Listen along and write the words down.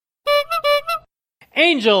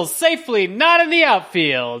Angels safely not in the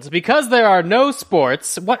outfield. Because there are no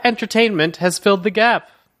sports, what entertainment has filled the gap?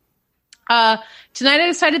 Tonight I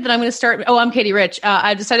decided that I'm going to start. Oh, I'm Katie Rich.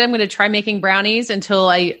 I've decided I'm going to try making brownies until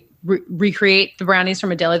I recreate the brownies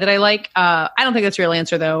from a deli that I like. I don't think that's a real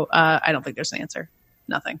answer, though. I don't think there's an answer.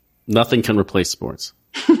 Nothing can replace sports.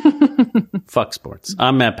 Fuck sports.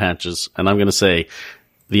 I'm Matt Patches, and I'm going to say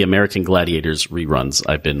the American Gladiators reruns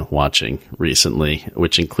I've been watching recently,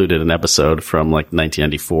 which included an episode from like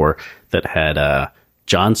 1994 that had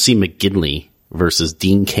John C. McGinley versus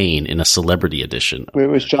Dean Cain in a celebrity edition. Wait,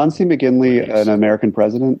 was John C. McGinley an American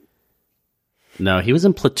president? No, he was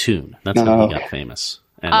in Platoon. That's how he got famous.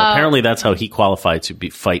 And apparently that's how he qualified to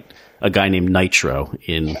fight a guy named Nitro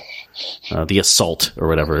in the Assault or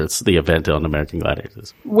whatever. It's the event on American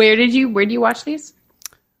Gladiators. Where do you watch these?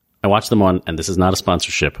 I watched them on, and this is not a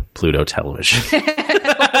sponsorship, Pluto Television.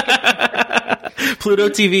 Pluto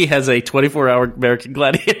TV has a 24-hour American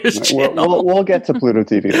Gladiators channel. We'll get to Pluto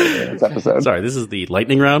TV in this episode. Sorry, this is the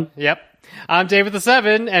lightning round? Yep. I'm David the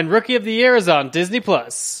Seven, and Rookie of the Year is on Disney+.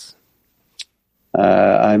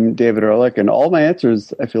 I'm David Ehrlich, and all my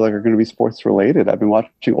answers, I feel like, are going to be sports-related. I've been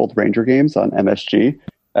watching old Ranger games on MSG,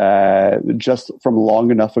 just from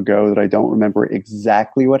long enough ago that I don't remember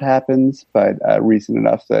exactly what happens, but recent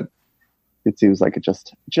enough that it seems like it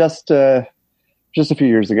just a few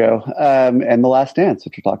years ago. And The Last Dance,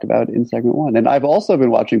 which we'll talk about in segment 1. And I've also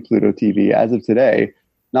been watching Pluto TV as of today.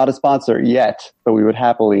 Not a sponsor yet, but we would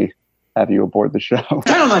happily have you aboard the show.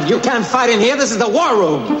 Gentlemen, you can't fight in here. This is the war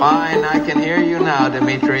room. Fine, I can hear you now,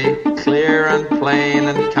 Dimitri. Clear and plain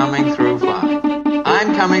and coming through fine.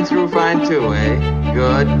 I'm coming through fine too, eh?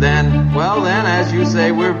 Good. Then, as you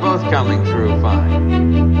say, we're both coming through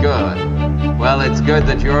fine. Good. Well, it's good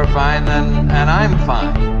that you're fine and I'm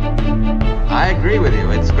fine. I agree with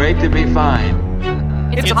you. It's great to be fine.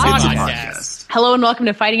 It's a podcast. Hello and welcome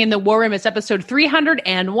to Fighting in the War Room. It's episode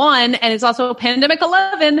 301, and it's also Pandemic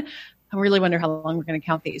 11. I really wonder how long we're going to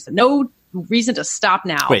count these. No reason to stop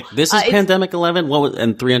now. Wait, this is Pandemic 11?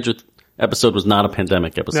 And 300th episode was not a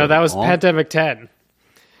pandemic episode? No, that was Pandemic 10.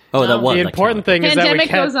 Oh, that was. The important thing is that we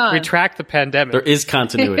can't retract the pandemic. There is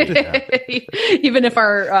continuity. Even if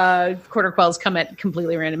our quarter quells come at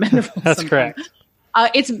completely random intervals. That's correct.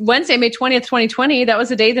 It's Wednesday, May 20th, 2020. That was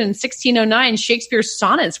the day that in 1609, Shakespeare's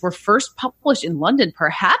sonnets were first published in London,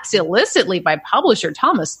 perhaps illicitly by publisher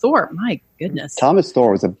Thomas Thorpe. My goodness. Thomas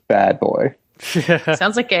Thorpe was a bad boy.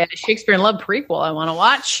 Sounds like a Shakespeare in Love prequel I want to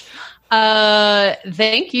watch.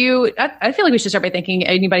 Thank you. I feel like we should start by thanking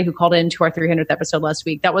anybody who called in to our 300th episode last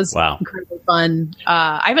week. That was incredibly fun.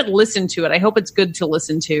 I haven't listened to it. I hope it's good to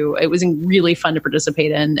listen to. It was really fun to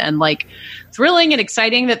participate in and like thrilling and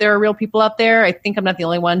exciting that there are real people out there. I think I'm not the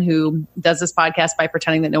only one who does this podcast by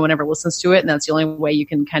pretending that no one ever listens to it. And that's the only way you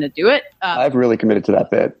can kind of do it. I've really committed to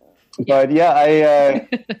that bit. But yeah,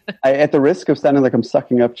 I at the risk of sounding like I'm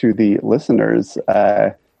sucking up to the listeners,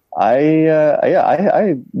 I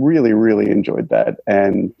really, really enjoyed that.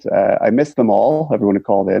 And I missed them all, everyone who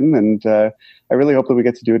called in. And I really hope that we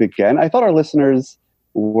get to do it again. I thought our listeners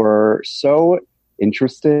were so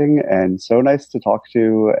interesting and so nice to talk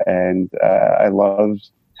to. And I loved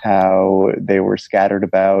how they were scattered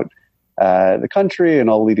about the country and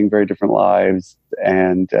all leading very different lives.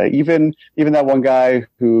 And even that one guy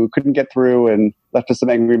who couldn't get through and left us some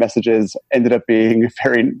angry messages ended up being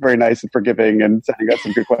very, very nice and forgiving and sending us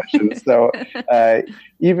some good questions. So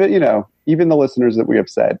even the listeners that we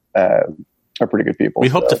upset are pretty good people. We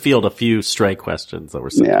hope to field a few stray questions that were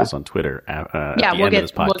sent to us on Twitter at the end of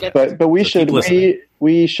this podcast. But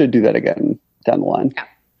we should do that again down the line. Yeah.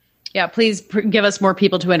 Yeah, please give us more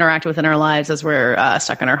people to interact with in our lives as we're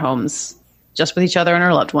stuck in our homes, just with each other and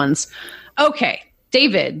our loved ones. Okay,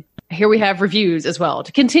 David, here we have reviews as well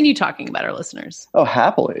to continue talking about our listeners. Oh,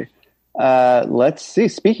 happily. Let's see.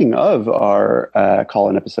 Speaking of our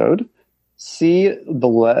call-in episode,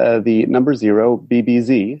 the number 0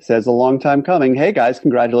 BBZ says, a long time coming. Hey, guys,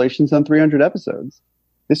 congratulations on 300 episodes.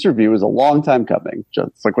 This review is a long time coming,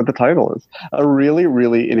 just like what the title is. A really,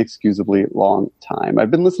 really inexcusably long time. I've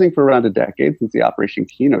been listening for around a decade since the Operation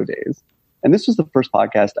Kino days. And this was the first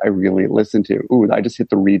podcast I really listened to. Ooh, I just hit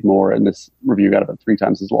the read more, and this review got about 3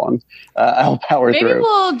 times as long. I'll power through. Maybe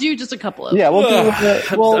we'll do just a couple of them. Yeah,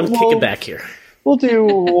 I'm kicking back here. We'll do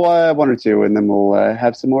 1 or 2, and then we'll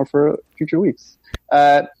have some more for future weeks.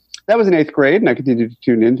 That was in 8th grade, and I continued to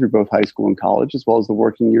tune in through both high school and college, as well as the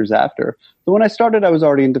working years after. But when I started, I was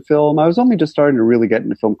already into film. I was only just starting to really get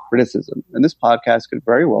into film criticism. And this podcast could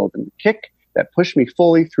very well have been the kick that pushed me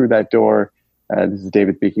fully through that door. This is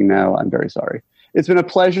David speaking now. I'm very sorry. It's been a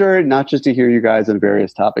pleasure not just to hear you guys on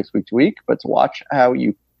various topics week to week, but to watch how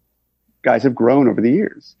you guys have grown over the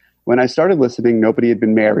years. When I started listening, nobody had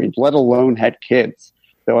been married, let alone had kids.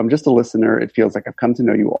 Though I'm just a listener, it feels like I've come to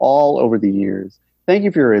know you all over the years. Thank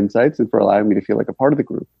you for your insights and for allowing me to feel like a part of the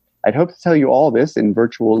group. I'd hope to tell you all this in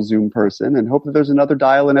virtual Zoom person and hope that there's another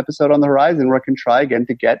dial-in episode on the horizon where I can try again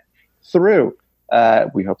to get through.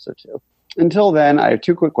 We hope so too. Until then, I have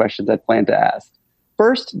 2 quick questions I plan to ask.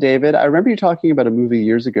 First, David, I remember you talking about a movie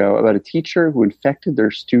years ago about a teacher who infected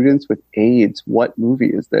their students with AIDS. What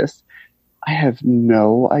movie is this? I have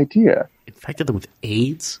no idea. Infected them with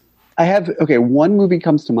AIDS? One movie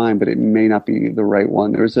comes to mind, but it may not be the right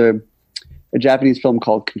one. There's a Japanese film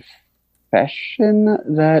called Confession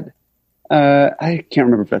that I can't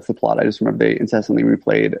remember if that's the plot. I just remember they incessantly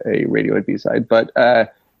replayed a Radiohead B-side, but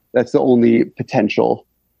that's the only potential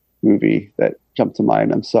movie that jumped to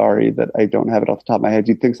mind. I'm sorry that I don't have it off the top of my head.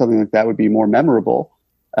 You'd think something like that would be more memorable.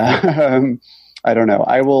 I don't know.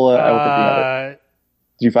 I will think about it.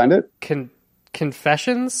 Did you find it?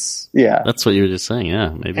 Confessions? Yeah. That's what you were just saying, yeah.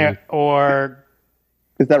 Maybe. Or...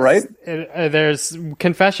 Is that right? There's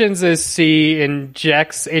Confessions is she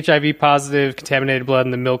injects HIV positive contaminated blood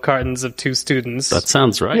in the milk cartons of 2 students. That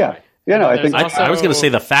sounds right. Yeah. Yeah, no, I think also, I was going to say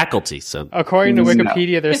The Faculty. So according to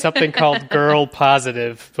Wikipedia, there's something called Girl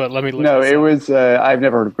Positive, but let me look. No, it was. I've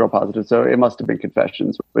never heard of Girl Positive, so it must have been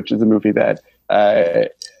Confessions, which is a movie that,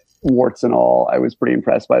 warts and all, I was pretty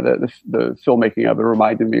impressed by the filmmaking of it. It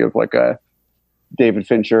reminded me of like a David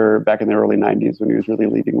Fincher back in the early 90s when he was really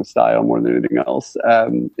leading with style more than anything else.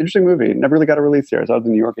 Interesting movie. Never really got a release here. So I was at the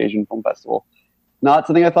New York Asian Film Festival. Not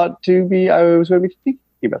something I thought I was going to be thinking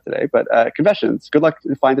about today, but Confessions. Good luck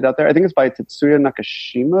to find it out there. I think it's by Tetsuya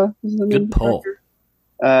Nakashima. Good pull.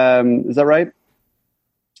 Is that right?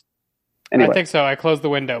 Anyway. I think so. I closed the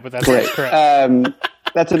window, but that's correct.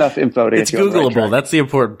 That's enough info to It's get you on the Googleable. right track. That's the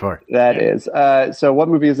important part. That is. So what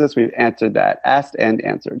movie is this? We've answered that. Asked and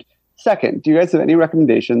answered. Second, do you guys have any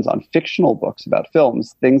recommendations on fictional books about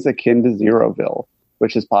films, things akin to Zeroville,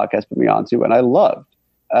 which this podcast put me onto, and I loved?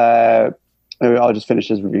 I'll just finish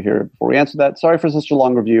his review here before we answer that. Sorry for such a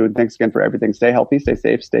long review, and thanks again for everything. Stay healthy, stay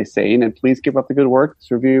safe, stay sane, and please keep up the good work. This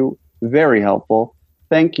review, very helpful.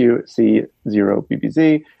 Thank you,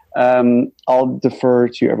 C0BBZ. I'll defer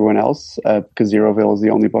to everyone else because Zeroville is the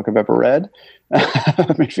only book I've ever read.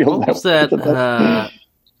 What was that?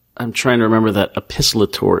 I'm trying to remember that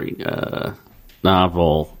epistolatory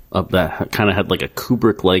novel that kind of had like a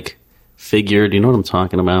Kubrick-like figure. Do you know what I'm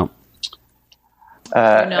talking about?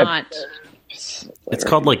 Not. It's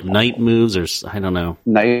called like Night Moves, or I don't know.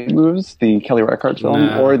 Night Moves, the Kelly Reichardt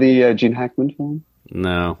film, or the Gene Hackman film?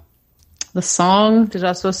 No. The song? There's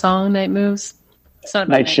also a song, Night Moves. It's not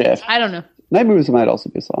Night Shift. I don't know. Night Moves might also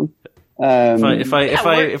be a song. If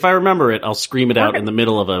I remember it, I'll scream it out in the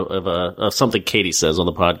middle of something Katie says on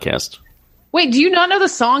the podcast. Wait, do you not know the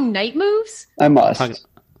song Night Moves? I must.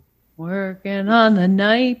 Working on the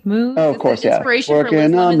night moves. Oh, of course, yeah.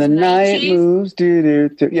 Working on the night moves.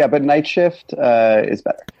 Yeah, but Night Shift is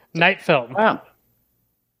better. Night Film. Wow.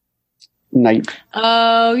 Night.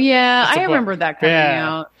 Oh, yeah. I remember that coming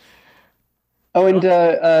out. Oh,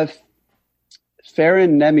 and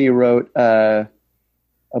Farron Nemi wrote a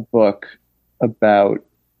book about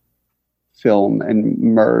film and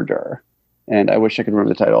murder, and I wish I could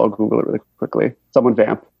remember the title. I'll Google it really quickly. Someone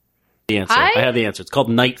vamp. The answer. I have the answer. It's called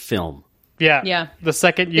Night Film. Yeah. The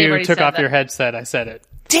second you took off your headset, I said it.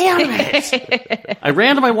 Damn it! I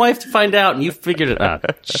ran to my wife to find out, and you figured it out.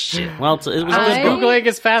 Shit. Well, it was Googling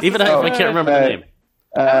as fast even as I can't remember the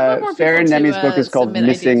name. Farron Nemi's book is called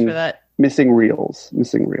Missing Reels.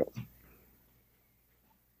 Missing Reels.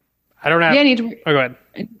 I don't have. Yeah, go ahead.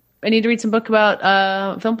 I need to read some book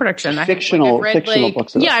about film production. Fictional fictional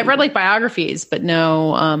books. Yeah, I've read like biographies, but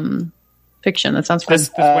no fiction. That sounds fun. This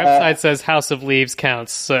website says House of Leaves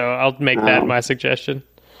counts, so I'll make that my suggestion.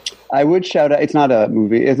 I would shout out. It's not a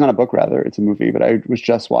movie. It's not a book, rather. It's a movie. But I was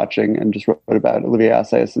just watching and just wrote about Olivier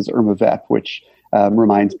Assayas's Irma Vep, which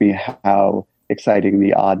reminds me how exciting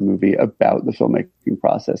the odd movie about the filmmaking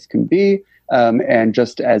process can be. And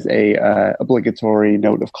just as a obligatory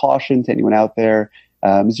note of caution to anyone out there,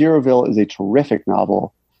 Zeroville is a terrific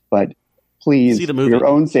novel, but please, for your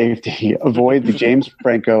own safety, avoid the James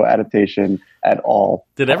Franco adaptation at all.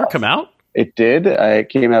 Did it ever come out? It did. It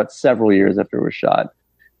came out several years after it was shot,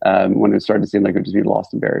 when it started to seem like it would just be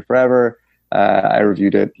lost and buried forever. I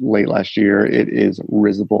reviewed it late last year. It is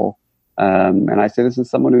risible. And I say this as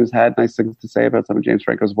someone who's had nice things to say about some of James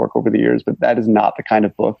Franco's work over the years, but that is not the kind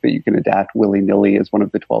of book that you can adapt willy-nilly as one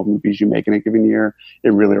of the 12 movies you make in a given year.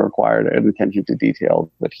 It really required an attention to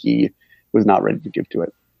detail that he was not ready to give to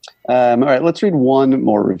it. All right, let's read one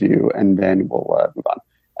more review, and then we'll move on.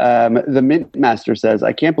 The Mint Master says,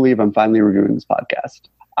 I can't believe I'm finally reviewing this podcast.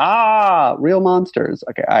 Real monsters.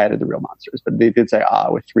 Okay, I added the real monsters, but they did say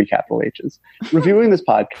with 3 capital H's. Reviewing this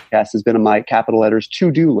podcast has been on my capital letters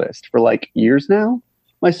to-do list for like years now.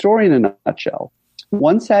 My story in a nutshell.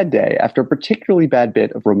 One sad day, after a particularly bad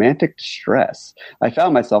bit of romantic distress, I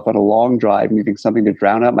found myself on a long drive needing something to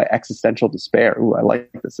drown out my existential despair. Ooh, I like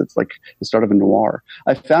this. It's like the start of a noir.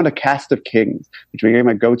 I found A Cast of Kings, which became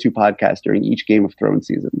my go-to podcast during each Game of Thrones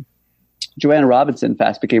season. Joanna Robinson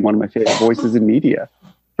fast became one of my favorite voices in media.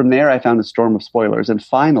 From there, I found a storm of spoilers, and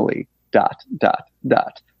finally, ...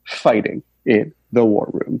 fighting in the war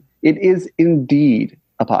room. It is indeed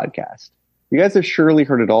a podcast. You guys have surely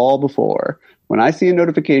heard it all before. When I see a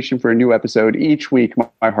notification for a new episode each week,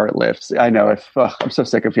 my heart lifts. I know. I'm so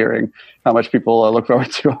sick of hearing how much people look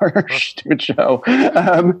forward to our stupid show.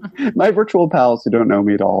 My virtual pals who don't know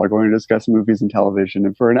me at all are going to discuss movies and television,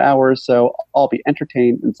 and for an hour or so, I'll be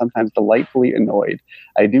entertained and sometimes delightfully annoyed.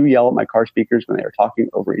 I do yell at my car speakers when they are talking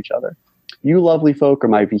over each other. You lovely folk are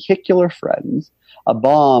my vehicular friends, a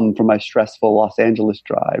balm for my stressful Los Angeles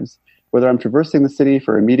drives. Whether I'm traversing the city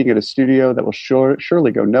for a meeting at a studio that will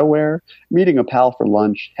surely go nowhere, meeting a pal for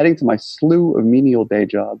lunch, heading to my slew of menial day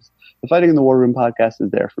jobs, the Fighting in the War Room podcast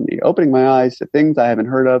is there for me, opening my eyes to things I haven't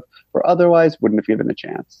heard of or otherwise wouldn't have given a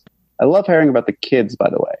chance. I love hearing about the kids, by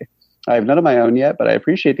the way. I have none of my own yet, but I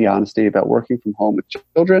appreciate the honesty about working from home with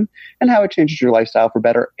children and how it changes your lifestyle for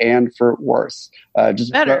better and for worse.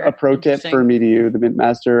 Just a pro tip for me to you, the Mint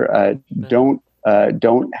Master, don't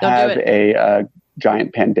have a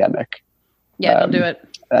giant pandemic. Yeah, don't do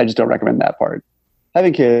it. I just don't recommend that part.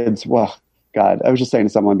 Having kids, well, God, I was just saying to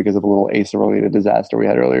someone because of a little Asa-related disaster we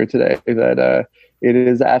had earlier today that it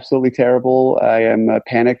is absolutely terrible. I am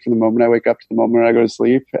panicked from the moment I wake up to the moment I go to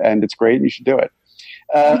sleep, and it's great, and you should do it.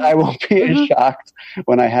 I won't be as shocked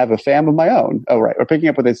when I have a fam of my own. Oh, right. We're picking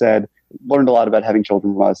up what they said. Learned a lot about having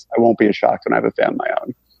children from us. I won't be as shocked when I have a fam of my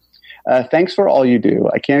own. Thanks for all you do.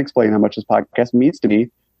 I can't explain how much this podcast means to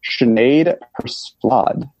me. Sinead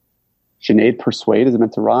Persuade. Sinead Persuade, is it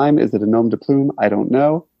meant to rhyme? Is it a nom de plume? I don't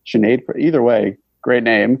know. Sinead, either way, great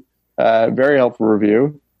name. Very helpful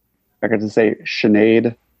review. I got to say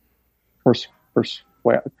Sinead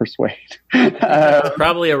Persuade.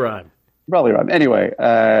 Probably a rhyme. Probably a rhyme. Anyway,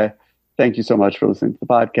 thank you so much for listening to the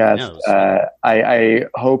podcast. I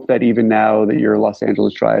hope that even now that your Los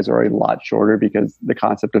Angeles drives are a lot shorter because the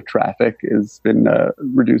concept of traffic has been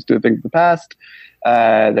reduced to a thing of the past,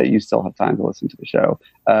 that you still have time to listen to the show.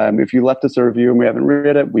 If you left us a review and we haven't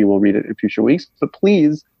read it, we will read it in future weeks. But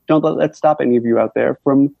please don't let that stop any of you out there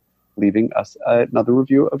from leaving us another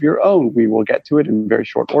review of your own. We will get to it in very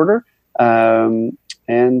short order.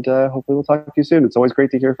 And hopefully we'll talk to you soon. It's always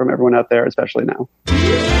great to hear from everyone out there, especially now.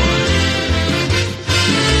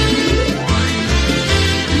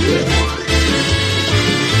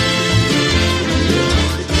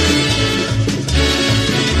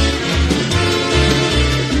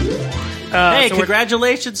 Hey, so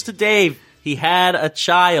congratulations to Dave. He had a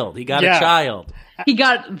child. He got a child. He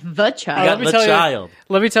got the child.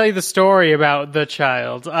 Let me tell you the story about the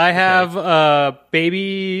child. I have a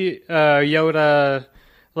baby Yoda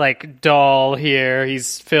doll here.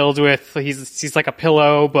 He's filled with he's like a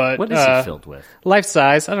pillow, but what is he filled with? Life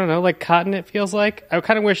size. I don't know, like cotton. It feels like. I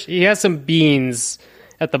kind of wish he has some beans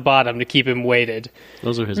at the bottom to keep him weighted.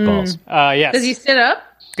 Those are his balls. Yes. Does he sit up?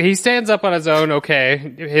 He stands up on his own. Okay,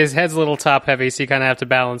 his head's a little top heavy, so you kind of have to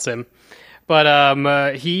balance him.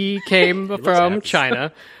 But he came from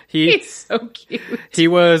China. He's so cute. He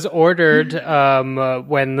was ordered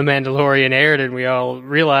when The Mandalorian aired, and we all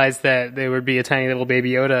realized that there would be a tiny little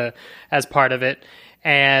Baby Yoda as part of it.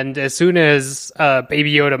 And as soon as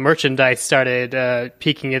Baby Yoda merchandise started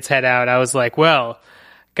peeking its head out, I was like, well,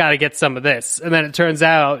 gotta get some of this. And then it turns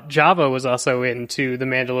out Java was also into The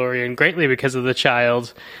Mandalorian greatly because of the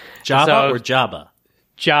child. Java or Jabba?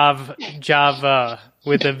 Java.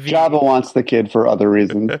 With a V. Java wants the kid for other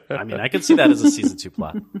reasons. I mean, I could see that as a season 2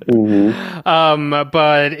 plot. Mm-hmm.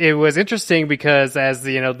 But it was interesting because as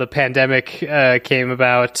the pandemic came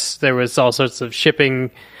about, there was all sorts of shipping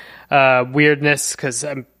weirdness because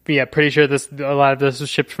I'm pretty sure a lot of this was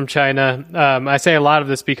shipped from China. I say a lot of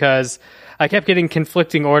this because I kept getting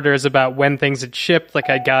conflicting orders about when things had shipped. Like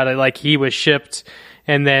I got it, he was shipped,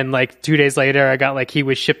 and then 2 days later I got he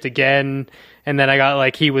was shipped again. And then I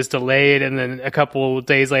got he was delayed, and then a couple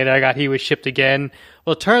days later I got he was shipped again.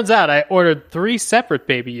 Well, it turns out I ordered 3 separate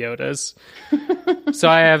Baby Yodas. So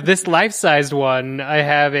I have this life-sized one. I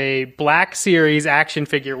have a Black Series action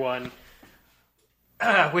figure one.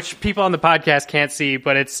 which people on the podcast can't see,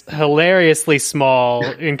 but it's hilariously small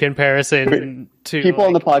in comparison to people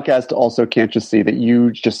on the podcast also can't just see that you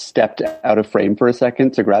just stepped out of frame for a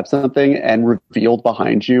second to grab something and revealed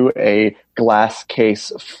behind you a glass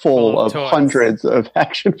case full of toys. Hundreds of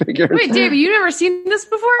action figures. Wait, Dave, you never seen this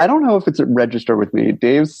before? I don't know if it's registered with me.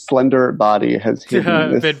 Dave's slender body has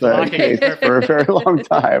hidden this case for a very long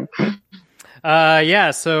time.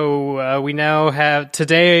 So we now have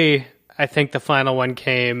today. I think the final one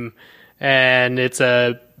came, and it's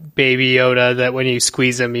a baby Yoda that when you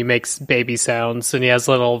squeeze him, he makes baby sounds, and he has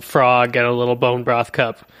a little frog and a little bone broth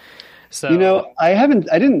cup. So I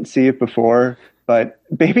didn't see it before, but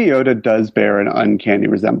Baby Yoda does bear an uncanny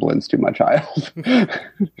resemblance to my child.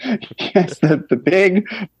 He has the big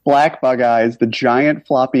black bug eyes, the giant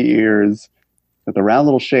floppy ears, with the round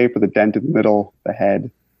little shape with a dent in the middle, the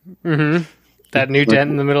head. Mm-hmm. That new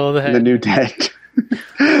dent in the middle of the head. The new dent.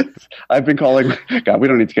 I've been calling, God, we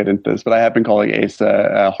don't need to get into this, but I have been calling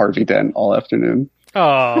Asa Harvey Dent all afternoon.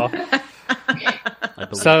 Oh.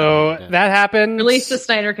 So that happened. Release the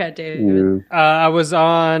Snyder Cut, David. Yeah. I was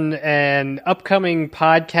on an upcoming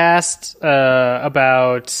podcast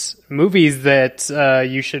about movies that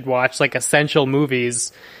you should watch, like essential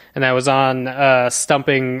movies. And I was on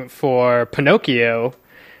Stumping for Pinocchio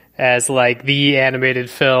as like the animated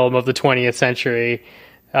film of the 20th century.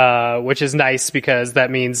 Which is nice because that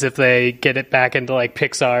means if they get it back into like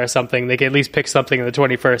Pixar or something, they can at least pick something in the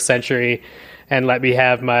 21st century and let me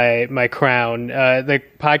have my crown. The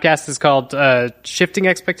podcast is called Shifting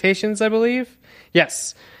Expectations, I believe.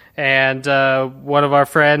 Yes. And one of our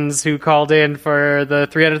friends who called in for the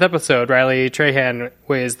 300th episode, Riley Trahan,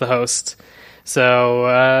 is the host. So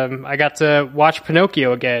I got to watch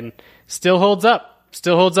Pinocchio again. Still holds up.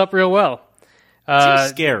 Still holds up real well.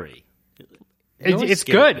 It's scary. It's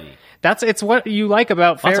good. It's what you like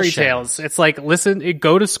about fairy tales. It's like,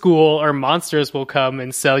 go to school or monsters will come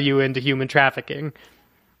and sell you into human trafficking.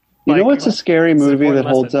 You know what's a scary movie that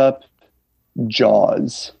holds up?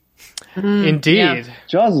 Jaws. Indeed. Yeah.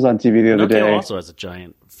 Jaws was on TV the other day. Pinocchio also has a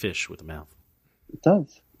giant fish with a mouth. It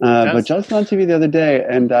does. But Jaws was on TV the other day,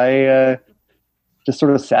 and I just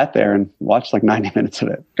sort of sat there and watched like 90 minutes of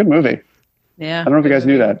it. Good movie. Yeah. I don't know if you guys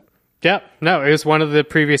knew that. Yeah, no, it was one of the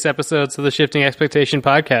previous episodes of the Shifting Expectation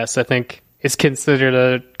podcast. I think it's considered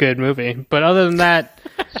a good movie. But other than that,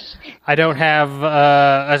 I don't have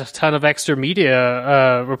a ton of extra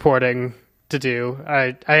media reporting to do.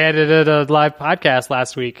 I edited a live podcast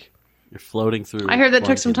last week. You're floating through. I heard that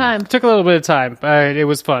took some time. It took a little bit of time. It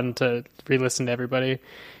was fun to re-listen to everybody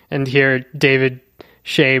and hear David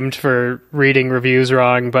shamed for reading reviews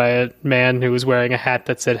wrong by a man who was wearing a hat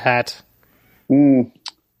that said hat.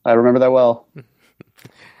 I remember that well.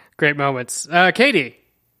 Great moments. Katie,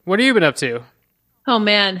 what have you been up to? Oh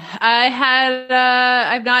man,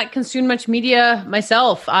 I've not consumed much media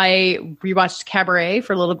myself. I rewatched Cabaret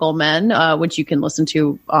for Little Gold Men, which you can listen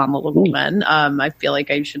to on Little Gold Men. I feel like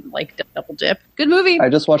I should double dip. Good movie. I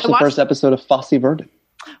just watched the first episode of Fosse Verdon.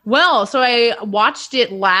 Well, so I watched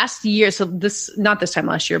it last year. So not this time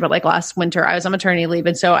last year, but like last winter, I was on maternity leave.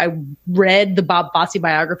 And so I read the Bob Fosse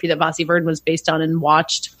biography that Fosse Verdon was based on and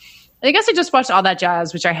watched. I guess I just watched All That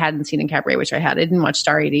Jazz, which I hadn't seen in Cabaret, which I had. I didn't watch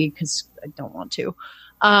Star 80 because I don't want to.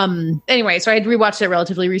 Anyway, so I had rewatched it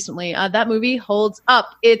relatively recently. That movie holds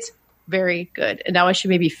up. It's very good. And now I should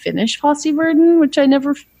maybe finish Fosse Verdon, which I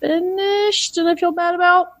never finished and I feel bad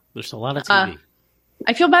about. There's a lot of TV.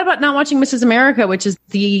 I feel bad about not watching Mrs. America, which is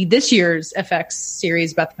this year's FX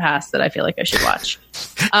series about the past that I feel like I should watch.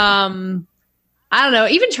 I don't know.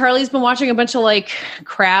 Even Charlie's been watching a bunch of like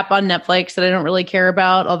crap on Netflix that I don't really care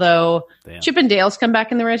about. Although Chip and Dale's come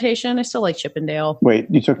back in the rotation. I still like Chip and Dale. Wait,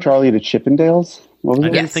 you took Charlie to Chippendales? What was I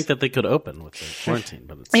it? didn't think that they could open with the quarantine,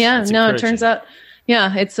 but it's it turns out,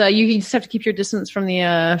 it's you just have to keep your distance from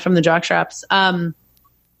the jock straps.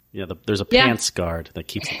 There's a pants guard that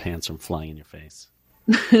keeps the pants from flying in your face.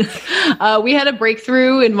 We had a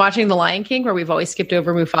breakthrough in watching The Lion King where we've always skipped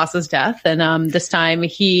over Mufasa's death. And this time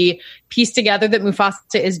he pieced together that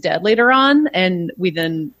Mufasa is dead later on. And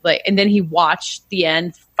then he watched the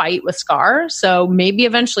end fight with Scar. So maybe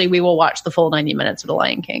eventually we will watch the full 90 minutes of The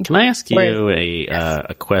Lion King. Can I ask you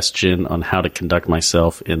a question on how to conduct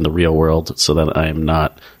myself in the real world so that I am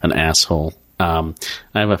not an asshole? I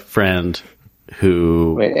have a friend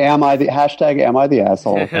who... Wait, am I the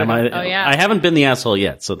asshole? I haven't been the asshole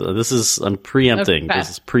yet, so I'm preempting. Okay. This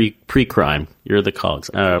is pre-crime. You're the cogs,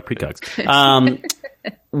 pre-cogs. I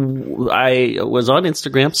was on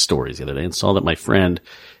Instagram stories the other day and saw that my friend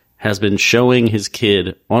has been showing his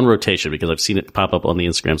kid on rotation, because I've seen it pop up on the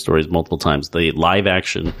Instagram stories multiple times, the live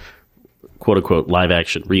action, quote unquote, live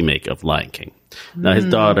action remake of Lion King. Now, his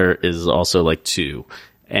daughter is also like 2.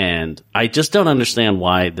 And I just don't understand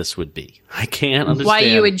why this would be. I can't understand why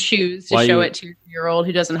you would choose to show it to your 2-year-old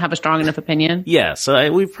who doesn't have a strong enough opinion. Yeah, so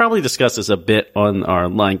we've probably discussed this a bit on our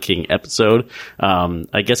Lion King episode.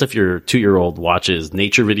 I guess if your 2-year-old watches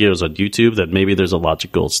nature videos on YouTube, then maybe there's a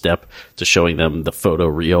logical step to showing them the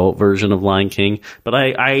photoreal version of Lion King. But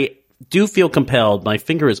I do feel compelled. My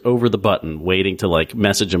finger is over the button, waiting to like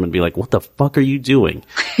message him and be like, "What the fuck are you doing?"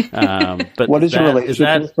 But what is your relationship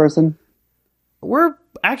to this person? We're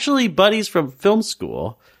actually buddies from film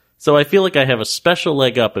school, so I feel like I have a special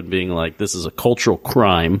leg up in being like, this is a cultural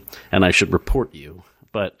crime, and I should report you.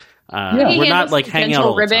 But we're not like hanging out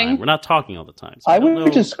all the time. We're not talking all the time. So I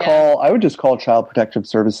would just call Child Protective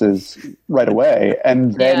Services right away,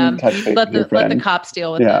 and then touch base with your friend. Let the cops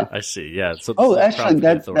deal with it. I see. Yeah. So actually,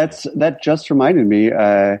 that just reminded me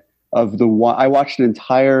of the one I watched an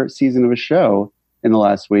entire season of a show in the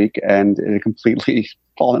last week, and it completely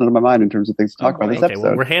fallen out of my mind in terms of things to talk about this episode.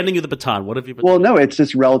 Well, we're handing you the baton. What have you been doing? No, it's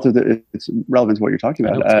just it's relevant to what you're talking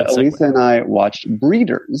about. Elisa and I watched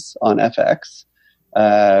Breeders on FX,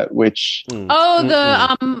 which... what's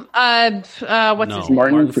his name?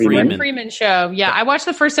 Martin Freeman show. Yeah, I watched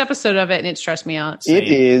the first episode of it and it stressed me out. It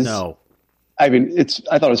is... I mean,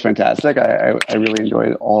 I thought it was fantastic. I really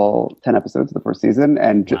enjoyed all 10 episodes of the first season,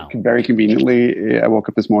 and very conveniently, I woke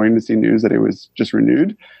up this morning to see news that it was just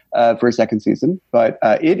renewed for a second season. But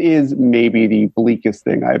it is maybe the bleakest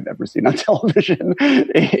thing I've ever seen on television.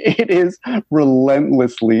 It is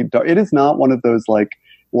relentlessly dark. It is not one of those like,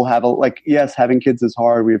 we'll have yes, having kids is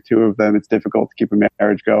hard. We have 2 of them. It's difficult to keep a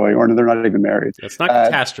marriage going, or they're not even married. It's not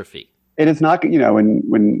catastrophe. It is not,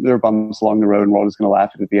 when there are bumps along the road and we're all just going to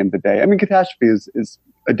laugh at the end of the day. I mean, Catastrophe is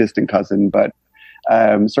a distant cousin, but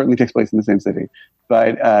certainly takes place in the same city.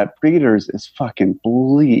 But Breeders is fucking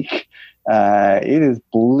bleak. It is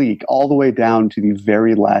bleak all the way down to the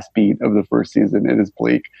very last beat of the first season. It is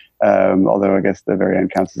bleak. Although I guess the very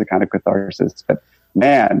end counts as a kind of catharsis. But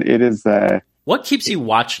man, it is... What keeps you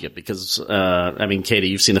watching it? Because, Katie,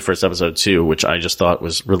 you've seen the first episode too, which I just thought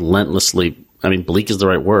was relentlessly, bleak is the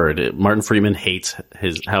right word. Martin Freeman hates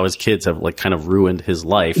how his kids have like kind of ruined his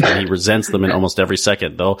life, and he resents them in almost every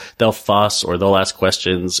second. They'll fuss or they'll ask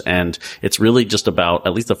questions, and it's really just about,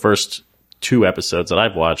 at least the first 2 episodes that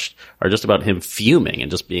I've watched are just about him fuming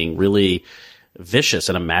and just being really vicious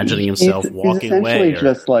and imagining himself walking away. It's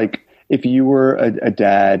essentially just like if you were a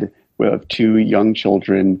dad with 2 young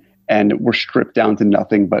children and we're stripped down to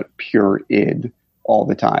nothing but pure id all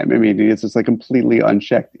the time. I mean, it's just like completely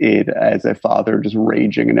unchecked id as a father just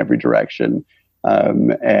raging in every direction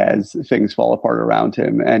as things fall apart around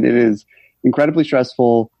him. And it is incredibly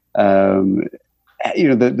stressful. The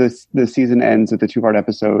season ends with the 2-part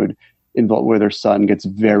episode where their son gets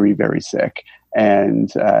very, very sick. And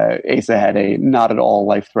Asa had a not at all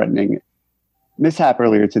life-threatening mishap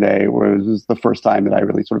earlier today, where it was the first time that I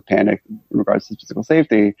really sort of panicked in regards to physical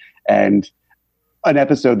safety, and an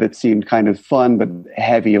episode that seemed kind of fun but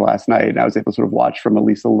heavy last night, and I was able to sort of watch from at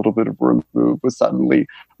least a little bit of remove, was suddenly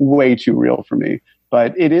way too real for me.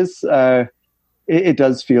 But it is, it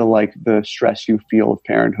does feel like the stress you feel of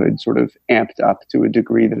parenthood sort of amped up to a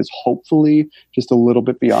degree that is hopefully just a little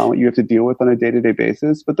bit beyond what you have to deal with on a day-to-day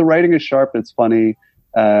basis. But the writing is sharp, it's funny.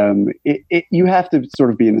 You have to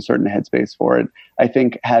sort of be in a certain headspace for it. I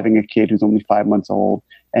think having a kid who's only 5 months old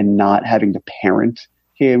and not having to parent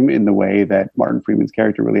him in the way that Martin Freeman's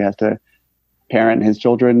character really has to parent his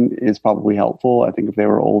children is probably helpful. I think if they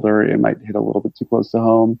were older, it might hit a little bit too close to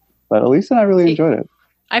home. But Elisa and I really enjoyed it.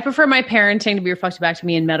 I prefer my parenting to be reflected back to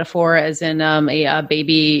me in metaphor, as in a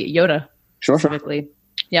baby Yoda. Sure. Specifically.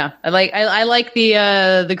 Yeah, I like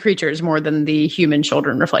the creatures more than the human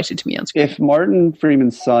children reflected to me on screen. If Martin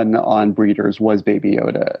Freeman's son on Breeders was Baby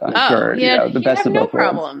Yoda, I'm sure the best of both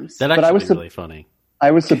problems. That actually was really funny.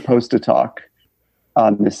 I was supposed to talk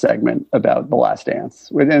on this segment about The Last Dance,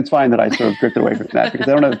 and it's fine that I sort of drifted away from that because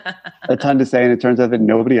I don't have a ton to say, and it turns out that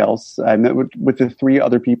nobody else. I met with the 3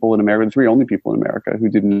 other people in America, the 3 only people in America who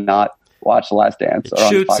did not watch The Last Dance. It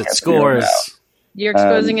shoots, it scores. You're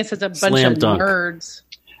exposing us as a bunch of nerds.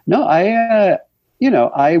 No,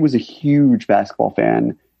 I was a huge basketball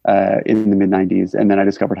fan in the mid-90s, and then I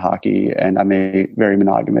discovered hockey, and I'm a very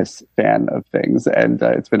monogamous fan of things, and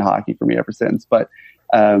it's been hockey for me ever since. But,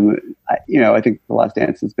 I think The Last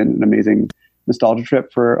Dance has been an amazing nostalgia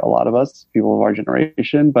trip for a lot of us, people of our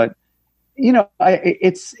generation. But,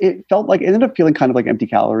 it felt like, it ended up feeling kind of like empty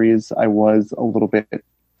calories. I was a little bit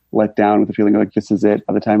let down with the feeling like this is it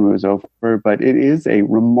by the time it was over. But it is a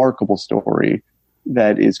remarkable story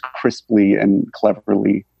that is crisply and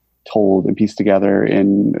cleverly told and pieced together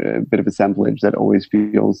in a bit of assemblage that always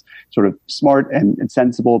feels sort of smart and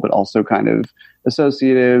sensible, but also kind of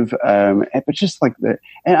associative. But just like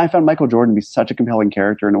and I found Michael Jordan to be such a compelling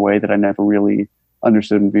character in a way that I never really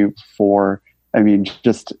understood him before. I mean,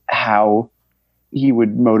 just how he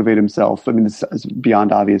would motivate himself. I mean, this is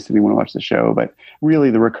beyond obvious to anyone who watched the show, but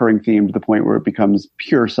really the recurring theme to the point where it becomes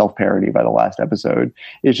pure self-parody by the last episode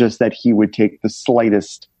is just that he would take the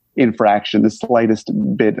slightest infraction, the slightest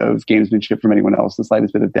bit of gamesmanship from anyone else, the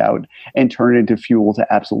slightest bit of doubt, and turn it into fuel to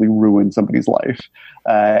absolutely ruin somebody's life.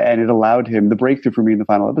 And it allowed him, the breakthrough for me in the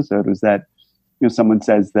final episode was that, someone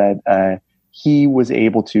says that he was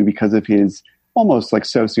able to, because of his almost like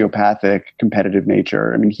sociopathic competitive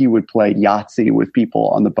nature. I mean, he would play Yahtzee with people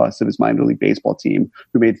on the bus of his minor league baseball team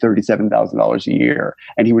who made $37,000 a year,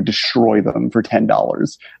 and he would destroy them for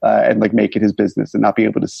 $10 and like make it his business and not be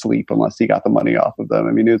able to sleep unless he got the money off of them.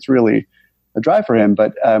 I mean, it's really a drive for him,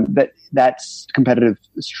 but that competitive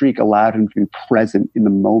streak allowed him to be present in the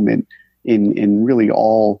moment in really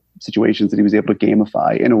all situations that he was able to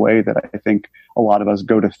gamify in a way that I think a lot of us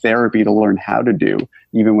go to therapy to learn how to do,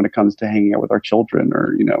 even when it comes to hanging out with our children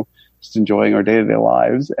or, just enjoying our day-to-day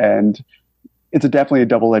lives. And it's definitely a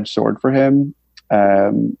double-edged sword for him,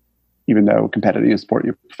 even though competitive sport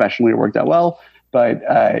professionally worked out well. But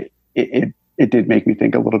it did make me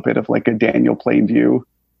think a little bit of like a Daniel Plainview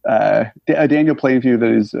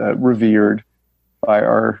that is revered by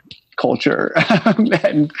our culture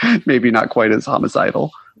and maybe not quite as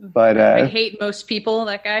homicidal. But I hate most people,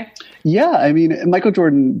 that guy. Yeah, I mean, Michael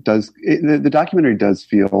Jordan does. The documentary does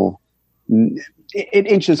feel it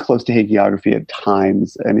inches close to hagiography at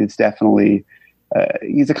times, and it's definitely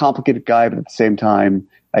he's a complicated guy, but at the same time,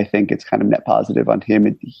 I think it's kind of net positive on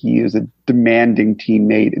him. He is a demanding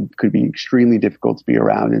teammate. It could be extremely difficult to be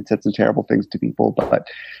around and said some terrible things to people, but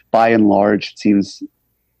by and large, it seems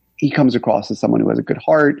he comes across as someone who has a good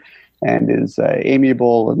heart and is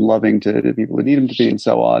amiable and loving to the people who need him to be, and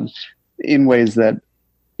so on, in ways that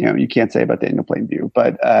you can't say about Daniel Plainview.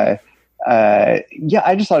 But yeah,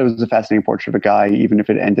 I just thought it was a fascinating portrait of a guy, even if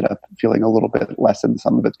it ended up feeling a little bit less than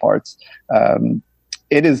some of its parts.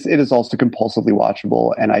 It is also compulsively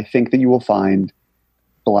watchable, and I think that you will find,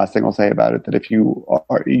 the last thing I'll say about it, that if you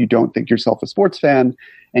don't think yourself a sports fan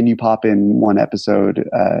and you pop in one episode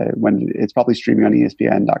when it's probably streaming on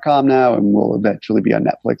ESPN.com now and will eventually be on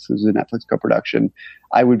Netflix, this is a Netflix co-production,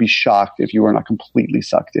 I would be shocked if you are not completely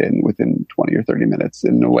sucked in within 20 or 30 minutes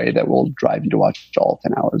in a way that will drive you to watch all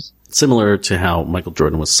 10 hours. Similar to how Michael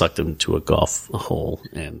Jordan was sucked into a golf hole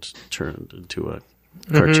and turned into a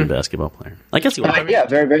cartoon basketball player. I guess he was. Yeah,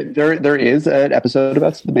 there is an episode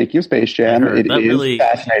about the making of Space Jam. It is really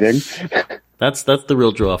fascinating. That's the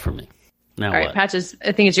real draw for me. Now all right, what? Patches,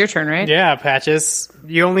 I think it's your turn, right? Yeah, Patches.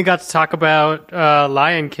 You only got to talk about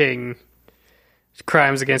Lion King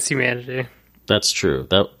crimes against humanity. That's true.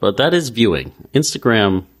 But that is viewing.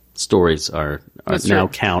 Instagram stories are now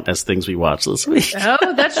count as things we watch this week.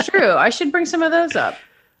 Oh, that's true. I should bring some of those up.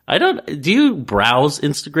 Do you browse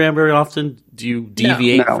Instagram very often? Do you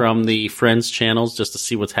deviate from the friends channels just to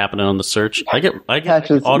see what's happening on the search? I get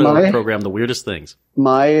auto program the weirdest things.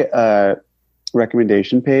 My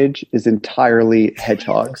recommendation page is entirely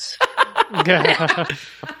hedgehogs.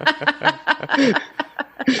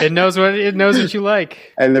 It knows what you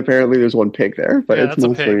like. And apparently there's one pig there, but it's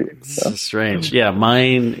mostly strange. Yeah,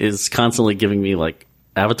 mine is constantly giving me like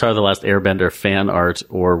Avatar: The Last Airbender fan art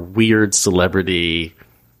or weird celebrity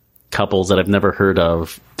couples that I've never heard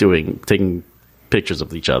of taking pictures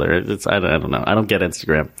of each other. I don't know. I don't get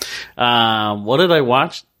Instagram. What did I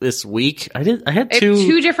watch this week? I had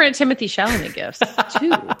two different Timothée Chalamet gifts.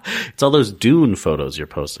 Two. It's all those Dune photos you're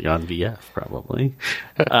posting on VF, probably.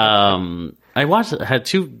 I had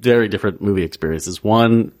two very different movie experiences.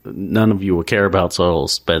 One, none of you will care about, so I'll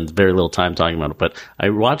spend very little time talking about it. But I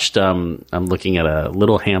watched, I'm looking at a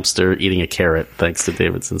little hamster eating a carrot, thanks to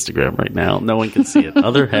David's Instagram right now. No one can see it.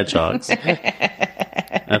 Other hedgehogs.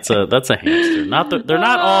 That's a hamster. They're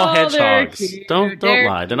not all hedgehogs. Don't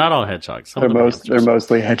lie. They're not all hedgehogs. They're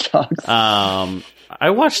mostly hedgehogs.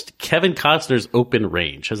 I watched Kevin Costner's Open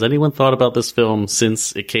Range. Has anyone thought about this film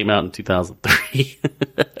since it came out in 2003?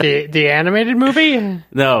 The animated movie?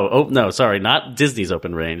 No, sorry, not Disney's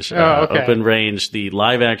Open Range. Okay. Open Range, the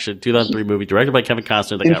live-action 2003 movie directed by Kevin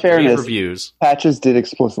Costner that got rave reviews. Patches did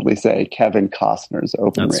explicitly say Kevin Costner's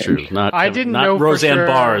Open Range. That's true. Not Roseanne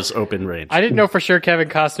Barr's Open Range. I didn't know for sure Kevin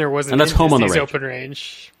Costner wasn't in Disney's Open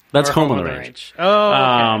Range. That's Home on the Range.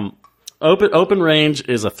 Oh, okay. Open Range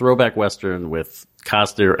is a throwback Western with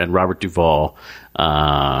Costner and Robert Duvall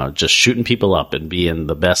just shooting people up and being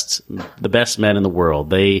the best men in the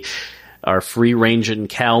world. are free-ranging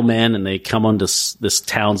cowmen, and they come onto this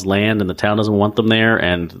town's land, and the town doesn't want them there,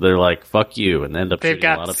 and they're like, fuck you, and end up shooting a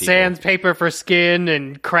lot of people. They've got sandpaper for skin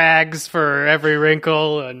and crags for every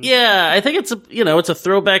wrinkle. And yeah, I think it's a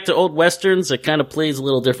throwback to old westerns. It kind of plays a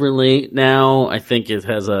little differently now. I think it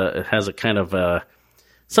has a kind of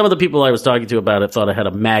some of the people I was talking to about it thought it had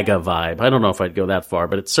a MAGA vibe. I don't know if I'd go that far,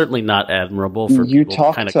 but it's certainly not admirable for you people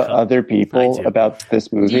talk to other people about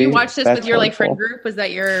this movie. Do you watch this with your friend group? Was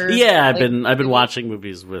that your? Yeah, I've been watching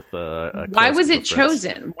movies with. Why was it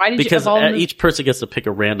chosen? Why did because each person gets to pick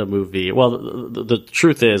a random movie. Well, the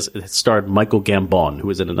truth is, it starred Michael Gambon, who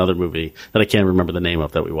was in another movie that I can't remember the name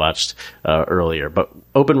of that we watched earlier. But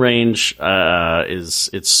Open Range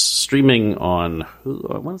it's streaming on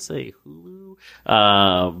Hulu. I want to say Hulu.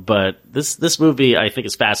 But this movie I think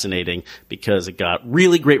is fascinating because it got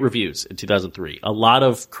really great reviews in 2003. A lot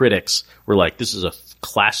of critics were like, this is a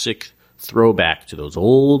classic throwback to those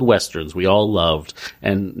old westerns we all loved.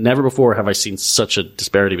 And never before have I seen such a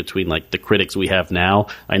disparity between like the critics we have now.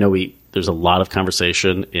 I know there's a lot of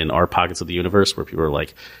conversation in our pockets of the universe where people are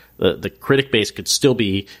like, the critic base could still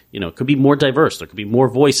be, could be more diverse. There could be more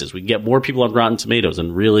voices. We can get more people on Rotten Tomatoes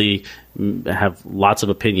and really have lots of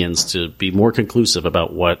opinions to be more conclusive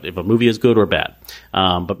about if a movie is good or bad.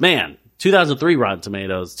 But man, 2003 Rotten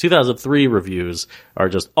Tomatoes, 2003 reviews are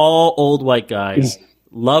just all old white guys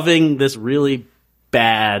loving this really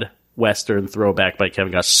bad Western throwback by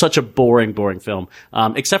Kevin Costner. Such a boring film.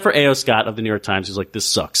 Except for A.O. Scott of the New York Times, who's like, this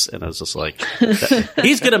sucks. And I was just like,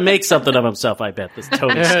 he's going to make something of himself, I bet, this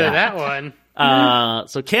Tony Scott. That one.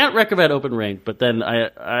 So can't recommend Open Range, but then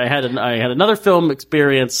I had another film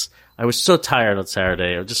experience. I was so tired on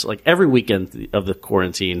Saturday. Or just like every weekend of the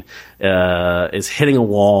quarantine is hitting a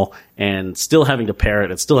wall and still having to parrot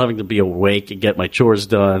and still having to be awake and get my chores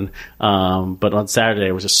done. But on Saturday,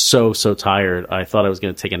 I was just so tired. I thought I was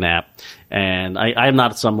going to take a nap. And I'm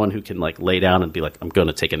not someone who can like lay down and be like, I'm going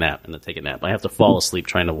to take a nap and then take a nap. I have to fall asleep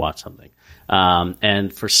trying to watch something.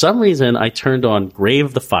 And for some reason, I turned on Grave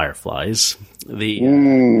of the Fireflies.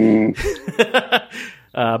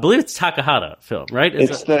 I believe it's Takahata film, right?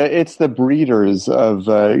 It's the breeders of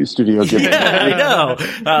Studio Ghibli. Yeah,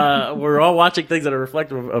 I know. We're all watching things that are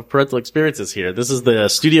reflective of parental experiences here. This is the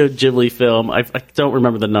Studio Ghibli film. I don't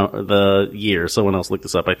remember the year. Someone else looked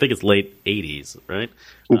this up. I think it's late 80s, right?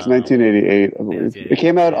 It's 1988, I believe. It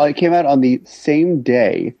came out on the same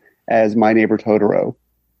day as My Neighbor Totoro.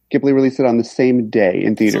 Ghibli released it on the same day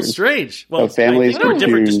in theaters. So strange. Well, so families there were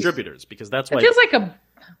different distributors because that's why it feels like a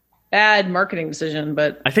bad marketing decision,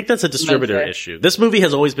 but I think that's a distributor issue. This movie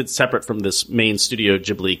has always been separate from this main Studio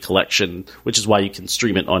Ghibli collection, which is why you can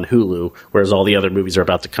stream it on Hulu, whereas all the other movies are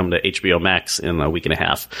about to come to HBO Max in a week and a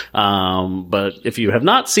half. But if you have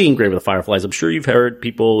not seen Grave of the Fireflies, I'm sure you've heard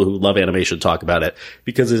people who love animation talk about it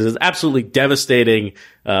because it is an absolutely devastating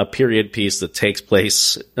period piece that takes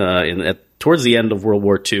place towards the end of World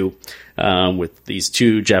War II, with these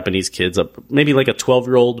two Japanese kids, maybe like a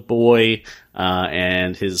 12-year-old boy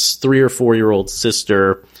and his 3 or 4-year-old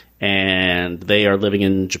sister, and they are living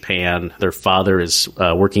in Japan. Their father is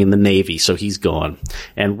working in the Navy, so he's gone.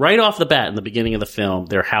 And right off the bat, in the beginning of the film,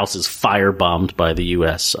 their house is firebombed by the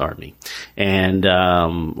U.S. Army, and their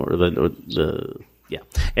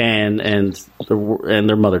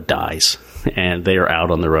mother dies, and they are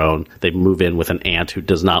out on their own. They move in with an aunt who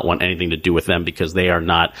does not want anything to do with them because they are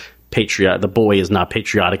not patriotic. The boy is not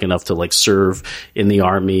patriotic enough to like serve in the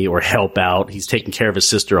army or help out. He's taking care of his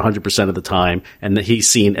sister 100% of the time, and he's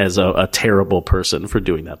seen as a terrible person for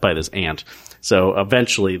doing that by this aunt. So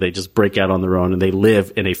eventually they just break out on their own and they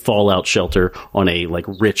live in a fallout shelter on a like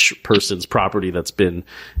rich person's property that's been,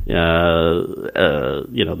 they've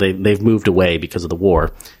moved away because of the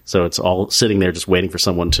war. So it's all sitting there just waiting for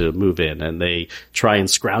someone to move in, and they try and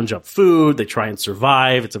scrounge up food. They try and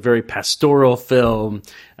survive. It's a very pastoral film.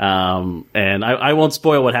 And I won't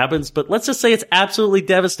spoil what happens, but let's just say it's absolutely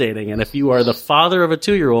devastating. And if you are the father of a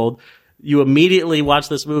 2-year-old, you immediately watch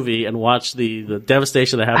this movie and watch the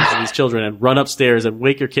devastation that happens to these children and run upstairs and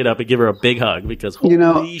wake your kid up and give her a big hug because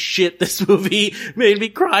holy shit, this movie made me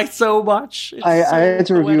cry so much. I had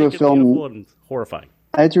to review a film. Horrifying.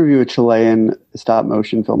 I had to review a Chilean stop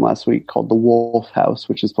motion film last week called The Wolf House,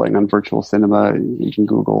 which is playing on Virtual Cinema. You can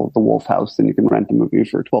Google The Wolf House and you can rent the movie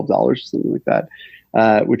for $12 or something like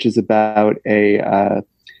that, which is about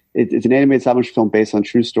it's an animated stop motion film based on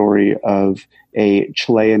true story of a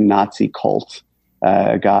Chilean Nazi cult.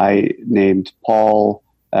 A guy named Paul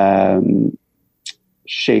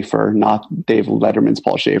Schaefer, not Dave Letterman's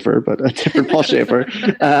Paul Schaefer, but a different Paul Schaefer,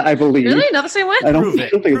 I believe. Really? Not the same one? I don't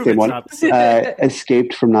think it's the same one.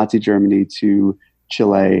 Escaped from Nazi Germany to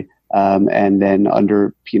Chile and then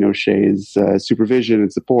under Pinochet's supervision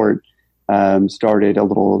and support, started a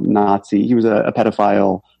little Nazi. He was a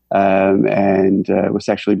pedophile and was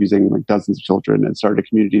sexually abusing like dozens of children, and started a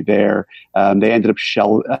community there. They ended up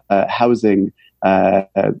housing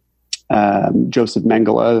Joseph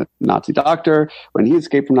Mengele, Nazi doctor, when he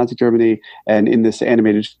escaped from Nazi Germany. And in this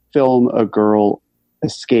animated film, a girl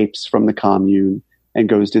escapes from the commune and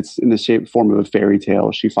goes, it's in the form of a fairy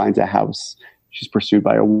tale. She finds a house. She's pursued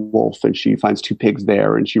by a wolf, and she finds 2 pigs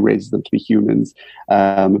there, and she raises them to be humans.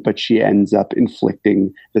 But she ends up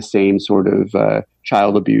inflicting the same sort of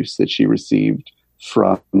child abuse that she received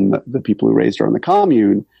from the people who raised her on the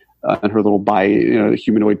commune, and her little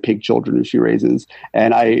humanoid pig children who she raises.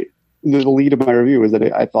 And the lead of my review was that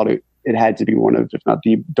I thought it had to be one of, if not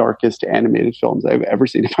the darkest animated films I've ever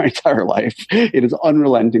seen in my entire life. It is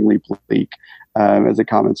unrelentingly bleak, as it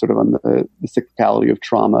comments sort of on the cyclicality of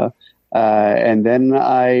trauma. And then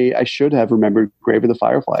I should have remembered Grave of the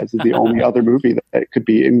Fireflies is the only other movie that could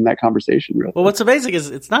be in that conversation. Really. Well, what's amazing is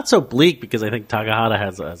it's not so bleak, because I think Takahata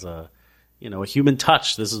has a human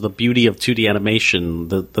touch. This is the beauty of 2D animation.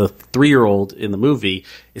 The 3-year-old in the movie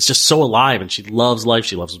is just so alive, and she loves life.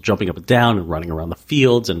 She loves jumping up and down and running around the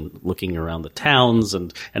fields and looking around the towns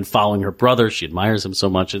and following her brother. She admires him so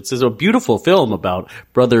much. It's a beautiful film about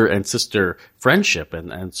brother and sister friendship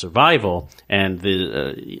and survival. And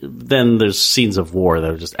then there's scenes of war that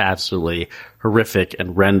are just absolutely horrific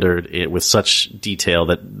and rendered with such detail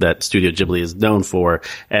that Studio Ghibli is known for.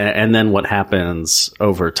 And then what happens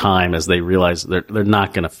over time as they realize they're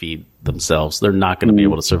not going to feed themselves. They're not going to be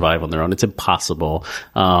able to survive on their own. It's impossible.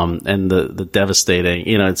 And the devastating,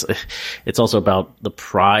 it's also about the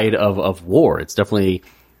pride of war. It's definitely,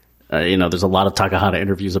 there's a lot of Takahata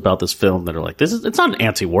interviews about this film that are like, it's not an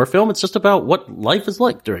anti-war film. It's just about what life is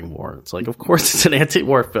like during war. It's like, of course it's an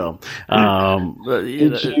anti-war film.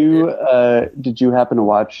 Did you happen to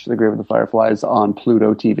watch The Grave of the Fireflies on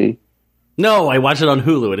Pluto TV? No, I watch it on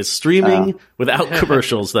Hulu. It is streaming without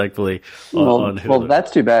commercials, thankfully, on Hulu. Well, that's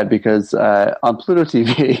too bad, because on Pluto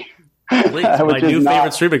TV, my new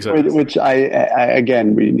favorite streaming service, which I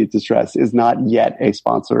again, we need to stress, is not yet a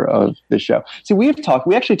sponsor of the show. See, we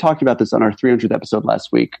actually talked about this on our 300th episode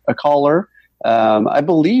last week. A caller, I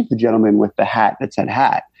believe the gentleman with the hat that said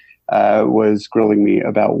hat, was grilling me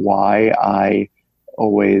about why I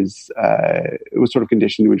always was sort of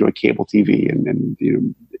conditioned to enjoy cable TV and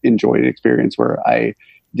enjoy an experience where I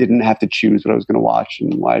didn't have to choose what I was going to watch,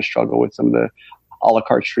 and why I struggle with some of the a la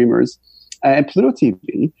carte streamers. And Pluto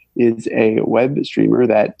TV is a web streamer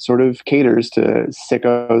that sort of caters to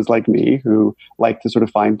sickos like me who like to sort of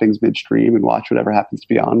find things midstream and watch whatever happens to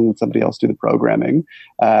be on and let somebody else do the programming.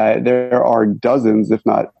 There are dozens, if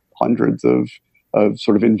not hundreds, of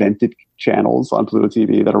sort of invented channels on Pluto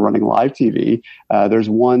TV that are running live TV. There's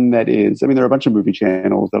one that is, there are a bunch of movie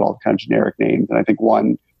channels that all have kind of generic names. And I think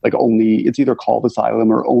one, it's either called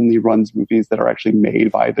Asylum or only runs movies that are actually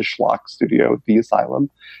made by the schlock studio, The Asylum.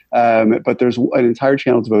 But there's an entire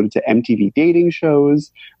channel devoted to MTV dating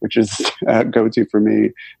shows, which is a go-to for me.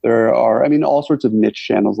 There are, all sorts of niche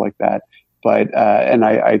channels like that. But, and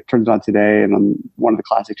I turned it on today, and on one of the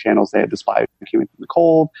classic channels, they had The Spy Who Came in from the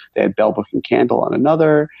Cold. They had Bell, Book, and Candle on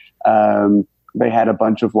another. They had a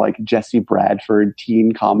bunch of Jesse Bradford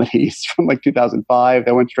teen comedies from 2005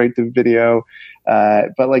 that went straight to video.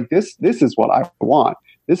 But this is what I want.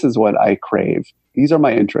 This is what I crave. These are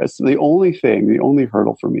my interests. The only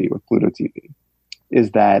hurdle for me with Pluto TV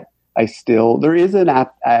is that there is an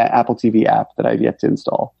Apple TV app that I've yet to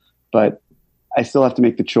install, but I still have to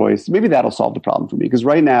make the choice. Maybe that'll solve the problem for me, because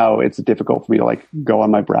right now it's difficult for me to go on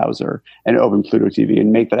my browser and open Pluto TV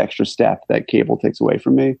and make that extra step that cable takes away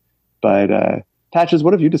from me. But Patches,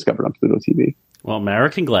 what have you discovered on Pluto TV? Well,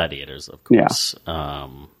 American Gladiators, of course. Yeah.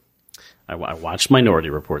 I watched Minority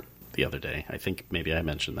Report the other day. I think maybe I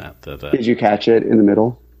mentioned that. Did you catch it in the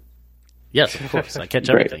middle? Yes, of course. I catch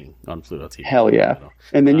everything on Pluto TV. Hell yeah.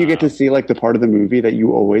 And then you get to see the part of the movie that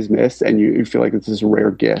you always miss, and you feel like it's this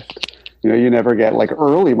rare gift. You never get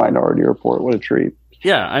early Minority Report. What a treat.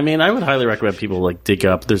 Yeah, I would highly recommend people dig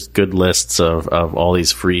up. There's good lists of all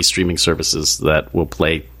these free streaming services that will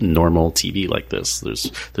play normal TV like this.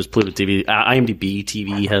 There's Pluto TV. IMDb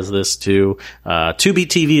TV has this too. Tubi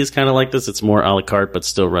TV is kind of like this. It's more a la carte, but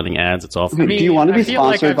still running ads. It's all free. Do you want to be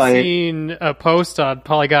sponsored by? I've seen a post on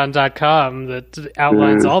Polygon.com that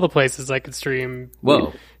outlines all the places I could stream.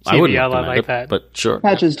 Whoa. TV, I wouldn't like that. But sure.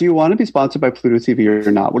 Patches, do you want to be sponsored by Pluto TV or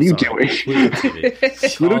not? What are you doing? Pluto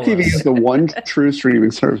TV. Pluto TV is the one true streaming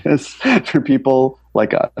service for people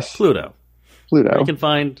like us. Pluto. You can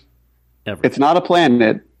find everything. It's not a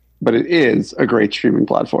planet, but it is a great streaming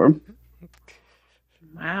platform.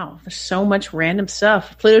 Wow, there's so much random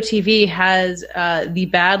stuff. Pluto TV has the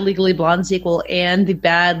bad Legally Blonde sequel and the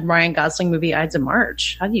bad Ryan Gosling movie Ides of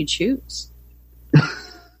March. How do you choose?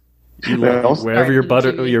 Wherever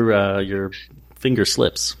your finger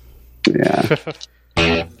slips. Yeah.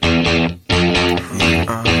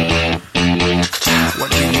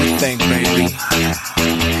 What do you think, baby?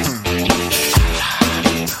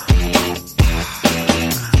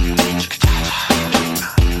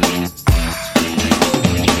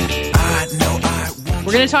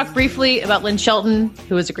 We're going to talk briefly about Lynn Shelton,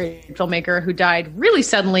 who was a great filmmaker who died really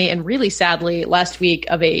suddenly and really sadly last week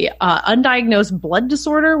of a undiagnosed blood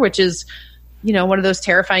disorder, which is, one of those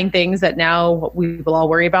terrifying things that now we will all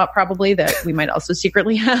worry about probably that we might also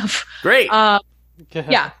secretly have. Great.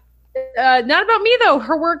 Yeah. Not about me, though.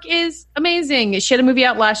 Her work is amazing. She had a movie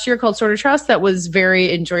out last year called Sort of Trust that was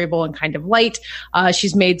very enjoyable and kind of light.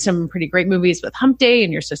 She's made some pretty great movies with Hump Day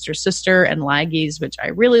and Your Sister's Sister and Laggies, which I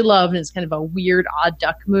really loved. And it's kind of a weird, odd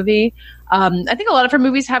duck movie. I think a lot of her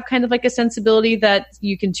movies have kind of like a sensibility that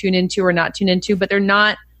you can tune into or not tune into, but they're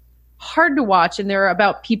not hard to watch. And they're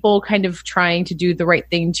about people kind of trying to do the right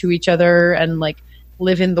thing to each other and like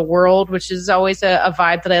live in the world, which is always a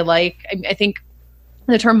vibe that I like. I think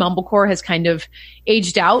the term mumblecore has kind of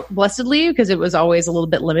aged out blessedly because it was always a little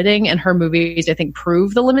bit limiting, and her movies I think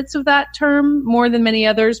prove the limits of that term more than many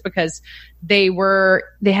others because they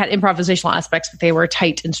had improvisational aspects, but they were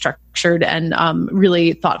tight and structured and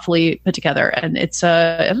really thoughtfully put together. And it's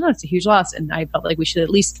a huge loss, and I felt like we should at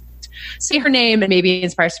least say her name and maybe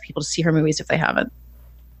inspire some people to see her movies if they haven't.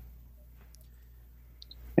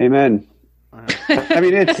 Amen. I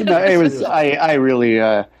mean, I really.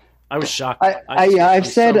 I was shocked. I've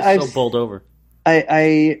so bowled over.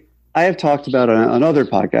 I have talked about on other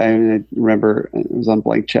podcasts. I mean, I remember it was on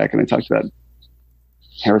Blank Check, and I talked about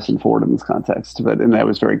Harrison Ford in this context, and I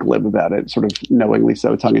was very glib about it, sort of knowingly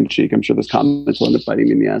so, tongue in cheek. I'm sure those comments will end up biting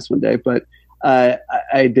me in the ass one day, but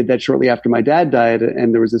I did that shortly after my dad died,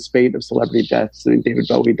 and there was a spate of celebrity deaths. I mean, David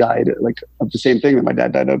Bowie died of the same thing that my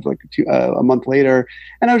dad died of a month later,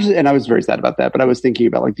 and I was very sad about that. But I was thinking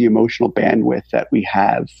about like the emotional bandwidth that we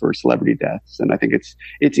have for celebrity deaths, and I think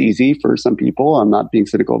it's easy for some people. I'm not being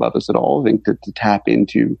cynical about this at all. I think to tap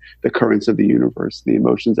into the currents of the universe, the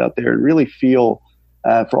emotions out there, and really feel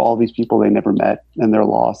for all these people they never met and their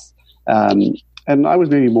loss. And I was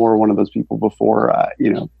maybe more one of those people before,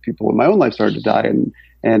 people in my own life started to die,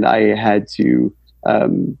 and I had to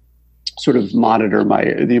sort of monitor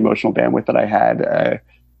the emotional bandwidth that I had.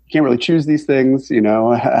 You can't really choose these things, how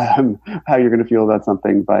you're going to feel about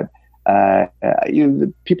something, but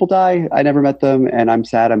people die. I never met them, and I'm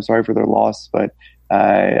sad. I'm sorry for their loss, but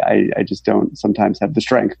I just don't sometimes have the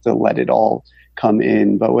strength to let it all come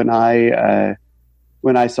in. But when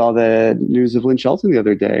I saw the news of Lynn Shelton the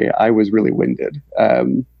other day, I was really winded.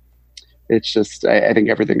 It's just, I think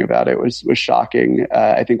everything about it was shocking.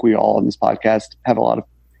 I think we all on this podcast have a lot of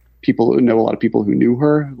people who know a lot of people who knew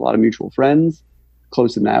her, a lot of mutual friends,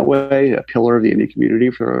 close in that way, a pillar of the indie community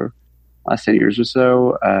for the last 10 years or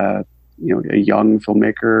so. A young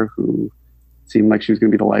filmmaker who seemed like she was going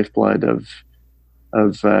to be the lifeblood of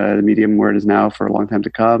the medium where it is now for a long time to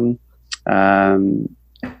come.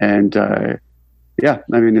 Yeah,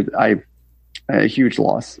 I mean, a huge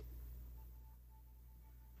loss.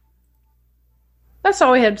 That's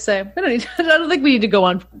all we had to say. I don't think we need to go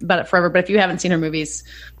on about it forever, but if you haven't seen her movies,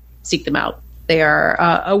 seek them out. They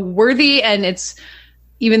are worthy, and it's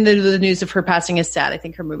even though the news of her passing is sad, I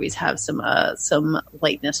think her movies have some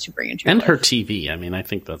lightness to bring into and life. her TV. I mean, I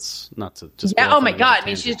think that's not to just. Yeah. Oh my God! I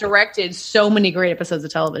mean, she's directed so many great episodes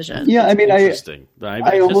of television. Yeah. I mean, interesting.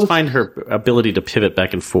 I just find her ability to pivot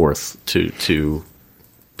back and forth to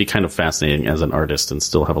be kind of fascinating as an artist and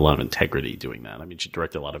still have a lot of integrity doing that. I mean, she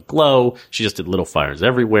directed a lot of Glow. She just did Little Fires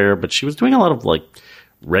Everywhere, but she was doing a lot of like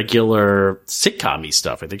regular sitcom-y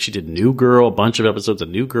stuff. I think she did New Girl, a bunch of episodes of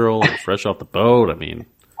New Girl, and Fresh Off the Boat. I mean,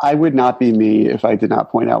 I would not be me if I did not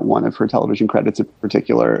point out one of her television credits in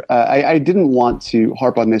particular. I didn't want to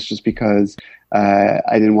harp on this just because I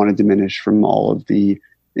didn't want to diminish from all of the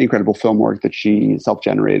incredible film work that she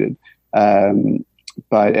self-generated.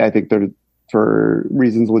 But I think for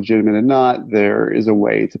reasons legitimate and not, there is a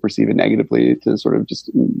way to perceive it negatively, to sort of just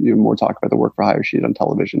more talk about the work for hire she did on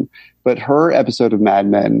television. But her episode of Mad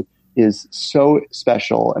Men is so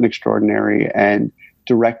special and extraordinary and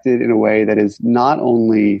directed in a way that is not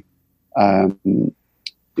only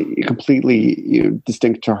completely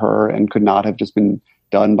distinct to her and could not have just been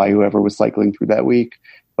done by whoever was cycling through that week,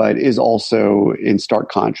 but is also in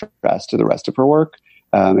stark contrast to the rest of her work.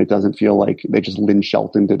 It doesn't feel like they just Lynn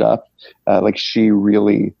Sheltoned it up. Like she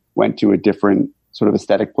really went to a different sort of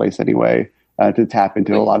aesthetic place anyway, to tap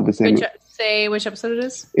into a lot of the same. Which episode it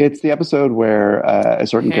is? It's the episode where a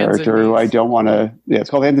certain character who I don't want to. Yeah, it's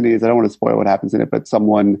called Hands and Knees. I don't want to spoil what happens in it, but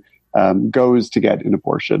someone goes to get an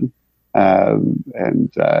abortion, and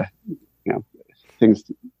things.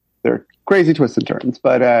 There are crazy twists and turns,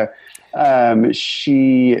 but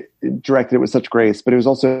she directed it with such grace. But it was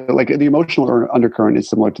also like the emotional undercurrent is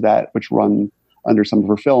similar to that, which run under some of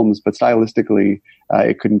her films, but stylistically,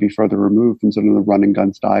 it couldn't be further removed from sort of the run and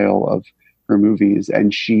gun style of her movies,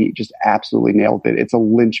 and she just absolutely nailed it. It's a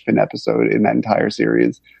linchpin episode in that entire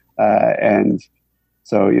series, and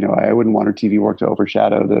so I wouldn't want her TV work to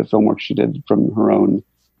overshadow the film work she did from her own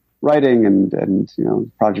writing and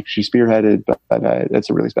projects she spearheaded. But it's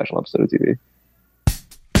a really special episode of TV.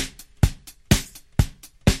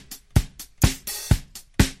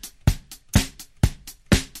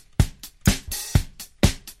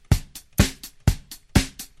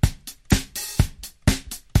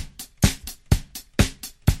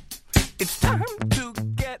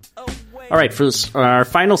 All right, for our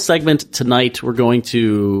final segment tonight, we're going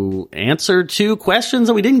to answer 2 questions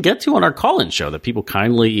that we didn't get to on our call-in show that people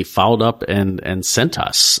kindly followed up and sent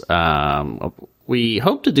us. We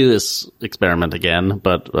hope to do this experiment again,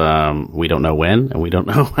 but we don't know when and we don't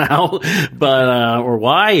know how, or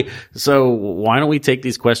why. So why don't we take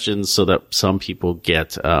these questions so that some people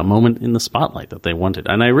get a moment in the spotlight that they wanted?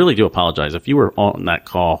 And I really do apologize if you were on that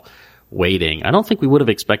call waiting. I don't think we would have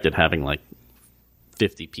expected having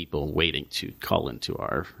 50 people waiting to call into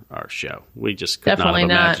our show. We just could not have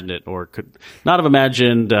imagined it, or could not have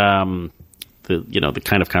imagined the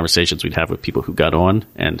kind of conversations we'd have with people who got on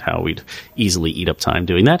and how we'd easily eat up time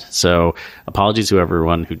doing that. So apologies to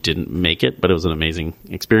everyone who didn't make it, but it was an amazing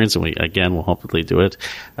experience, and we'll hopefully do it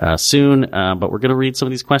soon. But we're going to read some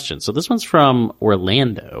of these questions. So this one's from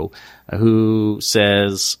Orlando, who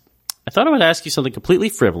says, I thought I would ask you something completely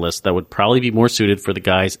frivolous that would probably be more suited for the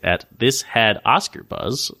guys at This Had Oscar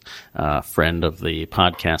Buzz, friend of the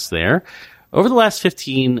podcast there. Over the last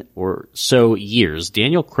 15 or so years,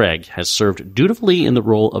 Daniel Craig has served dutifully in the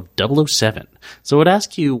role of 007. So I would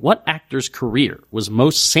ask you, what actor's career was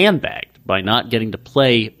most sandbagged by not getting to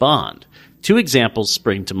play Bond? 2 examples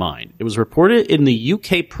spring to mind. It was reported in the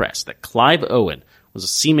UK press that Clive Owen was a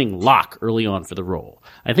seeming lock early on for the role.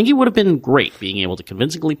 I think he would have been great being able to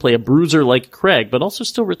convincingly play a bruiser like Craig, but also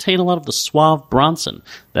still retain a lot of the suave Bronson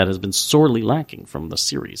that has been sorely lacking from the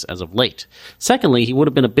series as of late. Secondly, he would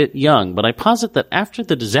have been a bit young, but I posit that after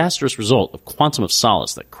the disastrous result of Quantum of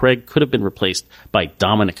Solace, that Craig could have been replaced by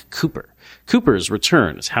Dominic Cooper. Cooper's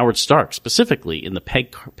return as Howard Stark, specifically in the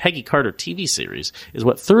Peggy Carter TV series, is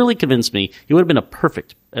what thoroughly convinced me he would have been a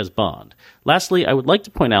perfect as Bond. Lastly, I would like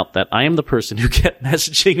to point out that I am the person who kept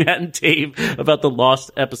messaging Matt and Dave about the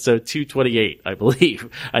lost episode 228, I believe.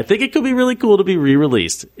 I think it could be really cool to be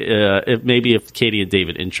re-released, if Katie and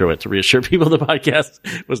David intro it to reassure people the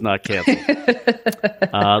podcast was not canceled.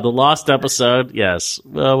 The lost episode, yes.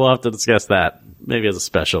 We'll have to discuss that. Maybe as a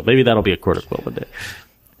special. Maybe that'll be a quarter quote one day.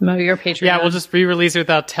 Your Patreon. Yeah, we'll just re-release it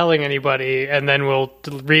without telling anybody, and then we'll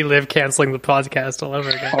relive canceling the podcast all over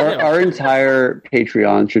again. Our entire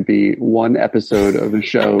Patreon should be one episode of a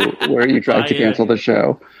show where you try to cancel the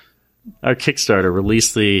show. Our Kickstarter,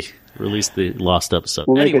 release the lost episode.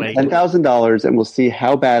 We'll make it $10,000, and we'll see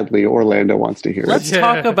how badly Orlando wants to hear it. Let's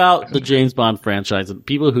talk about the James Bond franchise and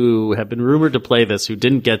people who have been rumored to play this who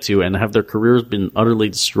didn't get to, and have their careers been utterly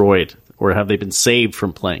destroyed, or have they been saved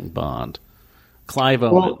from playing Bond? Clive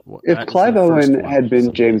Owen. Well, if Clive Owen had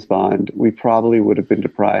been James Bond, we probably would have been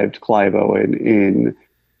deprived Clive Owen in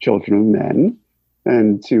Children of Men,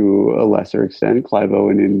 and to a lesser extent, Clive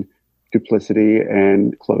Owen in Duplicity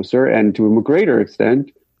and Closer, and to a greater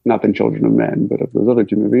extent, not than Children of Men, but of those other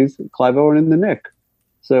 2 movies, Clive Owen in The Nick.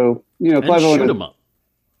 So, Clive Owen. Shoot 'em up.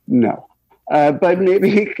 No. But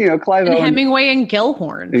maybe, Clive Owen. Hemingway and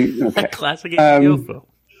Gellhorn. Okay. Classic HBO film.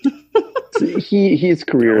 His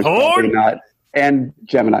career is probably not. And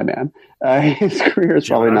Gemini Man. His career is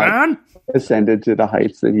probably not ascended to the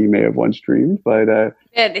heights that he may have once dreamed. But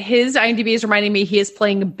and his IMDb is reminding me he is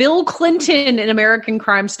playing Bill Clinton in American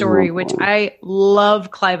Crime Story, which I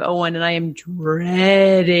love Clive Owen, and I am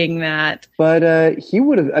dreading that. But he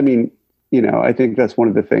would have, I think that's one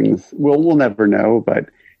of the things, we'll never know, but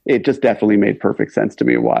it just definitely made perfect sense to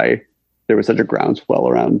me why there was such a groundswell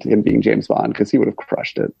around him being James Bond, because he would have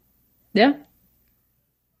crushed it. Yeah.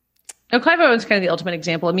 No, Clive Owen's kind of the ultimate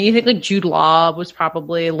example. You think Jude Law was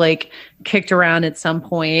probably kicked around at some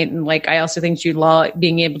point, and I also think Jude Law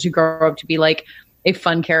being able to grow up to be a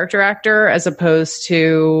fun character actor as opposed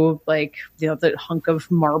to the hunk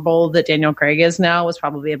of marble that Daniel Craig is now was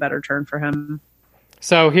probably a better turn for him.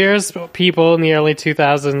 So here's people in the early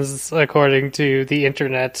 2000s, according to the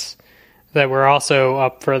internet, that were also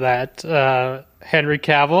up for that. Henry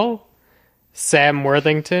Cavill, Sam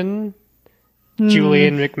Worthington,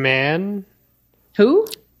 Julian McMahon. Who?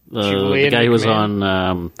 The guy who was on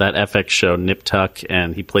that FX show, Nip Tuck,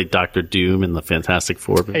 and he played Dr. Doom in the Fantastic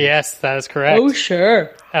Four movie. Yes, that is correct. Oh,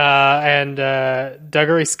 sure. And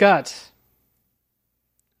Dougray Scott.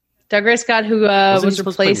 Dougray Scott, who was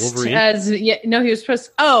replaced as... Yeah, no, he was supposed...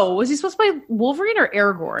 was he supposed to play Wolverine or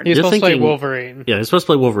Aragorn? He was supposed to play Wolverine. Yeah, he was supposed to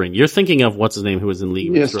play Wolverine. You're thinking of what's his name who was in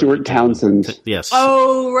League. Yeah, Stuart Townsend. Yes.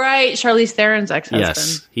 Oh, right. Charlize Theron's ex-husband.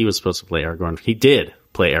 Yes, he was supposed to play Aragorn. He did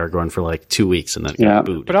play Aragorn for like 2 weeks and then got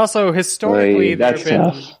booed. But also, historically, there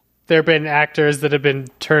have been actors that have been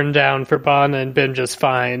turned down for Bond and been just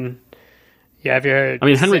fine. Yeah, have you heard? I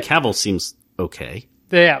mean, Henry Cavill seems okay.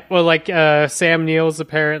 Yeah, well, like Sam Neill's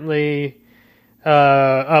apparently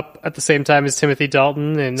up at the same time as Timothy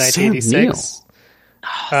Dalton in 1986.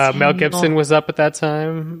 Mel Gibson was up at that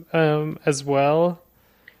time as well.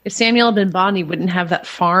 If Samuel had been Bond, he wouldn't have that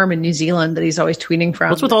farm in New Zealand that he's always tweeting from.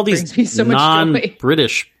 What's with all these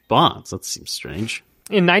non-British Bonds? That seems strange.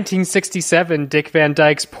 In 1967, Dick Van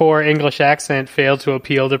Dyke's poor English accent failed to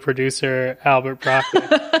appeal to producer Albert Broccoli.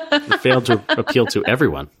 It failed to appeal to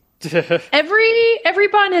everyone. Every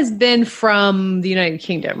Bond has been from the United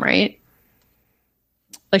Kingdom, right?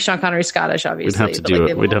 Like Sean Connery's Scottish, obviously.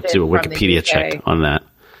 We'd have to do a Wikipedia check on that.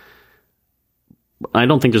 I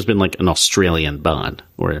don't think there's been like an Australian Bond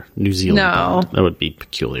or a New Zealand Bond. That would be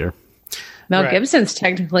peculiar. Mel Gibson's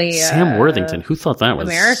technically Sam Worthington. Who thought that was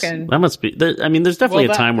American? That must be. I mean, there's definitely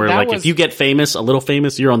a time where, like, if you get famous, a little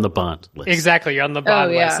famous, you're on the Bond list. Exactly, you're on the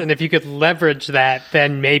Bond list, and if you could leverage that,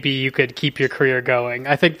 then maybe you could keep your career going.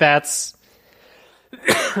 I think that's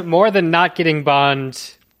more than not getting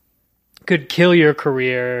Bond could kill your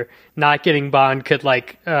career. Not getting Bond could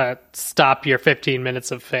stop your 15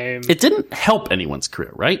 minutes of fame. It didn't help anyone's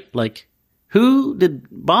career, right? Like,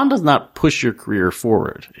 Bond does not push your career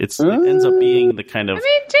forward. It ends up being the kind of... I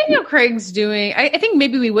mean, Daniel Craig's doing... I think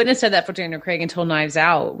maybe we wouldn't have said that for Daniel Craig until Knives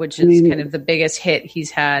Out, which is kind of the biggest hit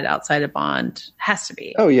he's had outside of Bond. Has to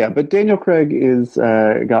be. Oh, yeah, but Daniel Craig is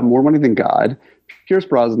got more money than God. Pierce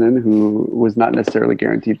Brosnan, who was not necessarily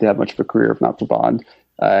guaranteed to have much of a career if not for Bond,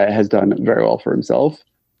 has done very well for himself.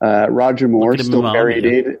 Roger Moore still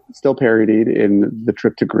parodied in The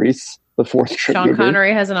Trip to Greece, the fourth trip movie. Sean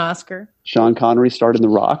Connery has an Oscar. Sean Connery starred in The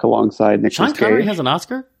Rock alongside Nicolas Cage. Sean Connery has an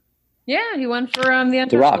Oscar? Yeah, he won for The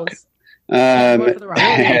Untouchables. The Rock.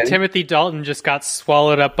 And Timothy Dalton just got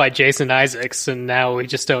swallowed up by Jason Isaacs, and now we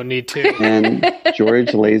just don't need to. And George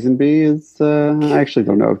Lazenby is... I actually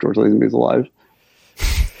don't know if George Lazenby is alive.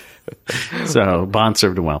 So Bond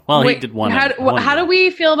served him well. Well, he did one. How do we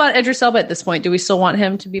feel about Idris Elba at this point? Do we still want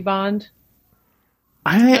him to be Bond?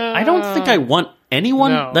 I don't think I want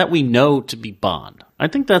anyone that we know to be Bond. I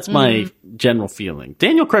think that's my general feeling.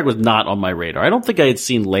 Daniel Craig was not on my radar. I don't think I had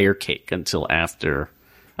seen Layer Cake until after.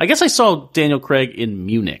 I guess I saw Daniel Craig in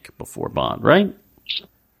Munich before Bond, right?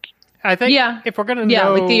 I think if we're going to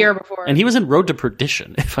know... like the year before. And he was in Road to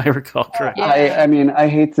Perdition, if I recall correctly. I mean, I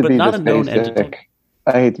hate to be this basic.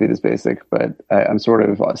 I hate to be this basic, but I'm sort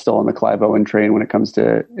of still on the Clive Owen train when it comes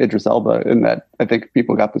to Idris Elba, in that I think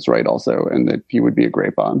people got this right also, and that he would be a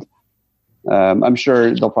great Bond. I'm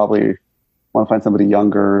sure they'll probably want to find somebody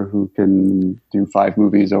younger who can do 5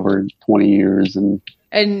 movies over 20 years.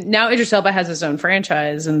 And now Idris Elba has his own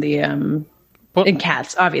franchise in the in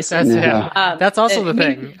Cats, obviously. That's also the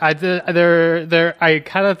thing. I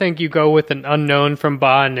kind of think you go with an unknown from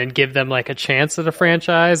Bond and give them like a chance at a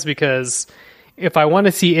franchise, because if I want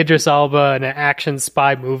to see Idris Elba in an action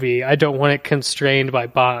spy movie, I don't want it constrained by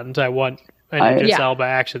Bond. I want an Idris Elba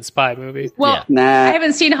action spy movie. Well, I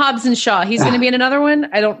haven't seen Hobbs and Shaw. He's going to be in another one?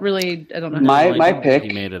 I don't know. My pick.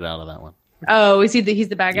 He made it out of that one. Oh, is he's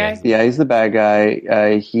the bad guy? Yeah, he's the bad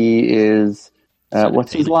guy. He is...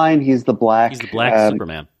 what's his line? He's the black... He's the black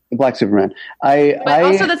Superman. The Black Superman.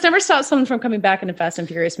 Also, that's never stopped someone from coming back in a Fast and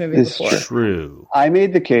Furious movie before. True. I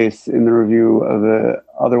made the case in the review of the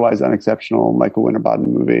otherwise unexceptional Michael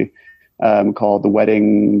Winterbottom movie called The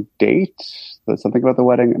Wedding Date. Something about the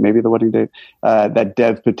wedding, maybe The Wedding Date. That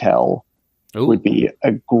Dev Patel would be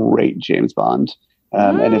a great James Bond.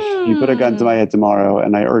 And if you put a gun to my head tomorrow,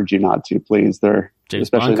 and I urge you not to, please,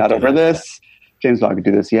 especially not over this. James Bond could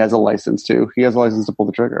do this. He has a license too. He has a license to pull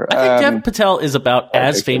the trigger. I think Dev Patel is about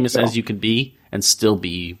as famous as you can be and still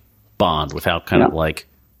be Bond without kind of like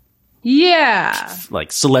Yeah.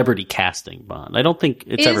 Like celebrity casting Bond. I don't think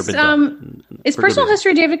it's ever been done. Is Personal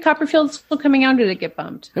History of David Copperfield still coming out, or did it get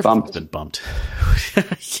bumped? It's been bumped.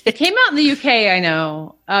 It came out in the UK, I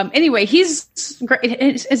know. Anyway, he's great.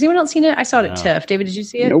 Has anyone else seen it? I saw it at TIFF. David, did you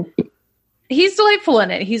see it? Nope. He's delightful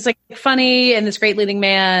in it. He's like funny and this great leading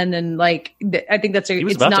man, and like I think that's He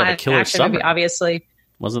was it's about to not have a an killer action summer. movie, obviously.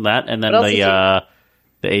 Wasn't that? And then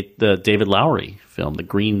the David Lowery film, The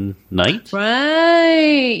Green Knight.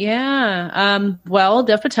 Right? Yeah. Well,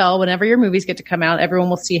 Dev Patel, whenever your movies get to come out, everyone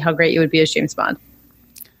will see how great you would be as James Bond.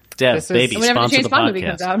 Dev, baby, whenever the sponsor James the Bond movie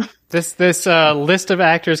comes podcast. out. This list of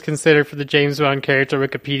actors considered for the James Bond character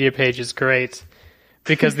Wikipedia page is great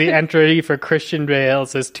because the entry for Christian Bale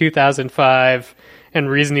says 2005, and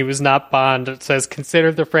reason he was not Bond, it says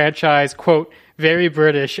consider the franchise, quote, very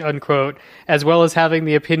British, unquote, as well as having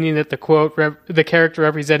the opinion that the quote the character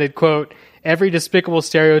represented, quote, every despicable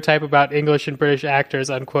stereotype about English and British actors,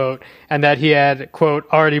 unquote, and that he had, quote,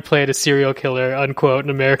 already played a serial killer, unquote, in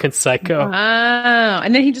American Psycho. Wow.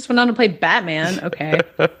 And then he just went on to play Batman. Okay.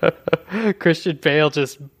 Christian Bale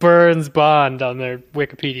just burns Bond on their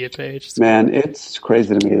Wikipedia page. Man, it's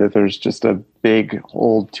crazy to me that there's just a big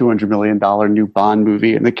old $200 million new Bond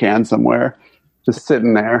movie in the can somewhere, just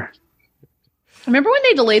sitting there. Remember when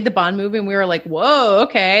they delayed the Bond movie and we were like, whoa,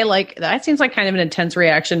 okay, like that seems like kind of an intense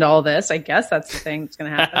reaction to all this. I guess that's the thing that's going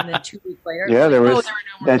to happen. And then 2 weeks later, Yeah, there was no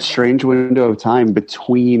more that strange window of time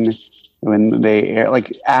between when they air,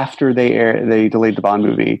 like after they delayed the Bond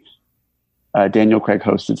movie. Daniel Craig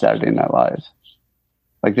hosted Saturday Night Live.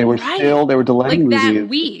 Like they were delaying like movies that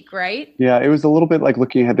week, right? Yeah, it was a little bit like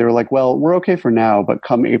looking ahead. They were like, well, we're okay for now, but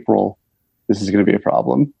come April, this is going to be a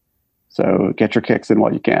problem. So get your kicks in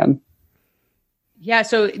while you can. Yeah,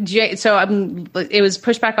 so it was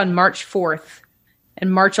pushed back on March 4th,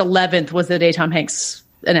 and March 11th was the day Tom Hanks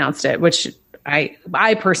announced it, which I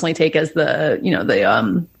personally take as the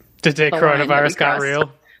the day coronavirus got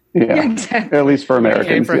real. Yeah, exactly. At least for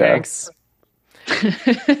Americans. For Hanks.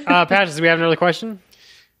 Patches, do we have an early question?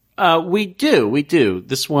 We do.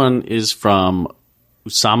 This one is from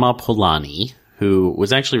Usama Polani, who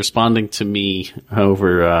was actually responding to me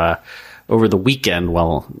over the weekend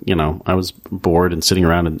while, I was bored and sitting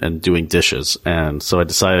around and doing dishes. And so I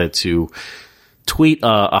decided to tweet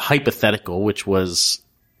a hypothetical, which was,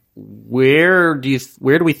 where do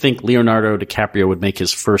we think Leonardo DiCaprio would make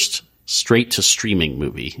his first straight to streaming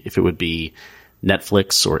movie? If it would be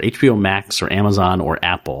Netflix or HBO Max or Amazon or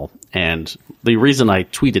Apple. And the reason I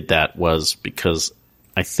tweeted that was because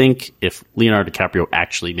I think if Leonardo DiCaprio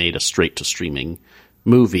actually made a straight to streaming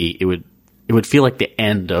movie, it would feel like the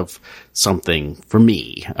end of something for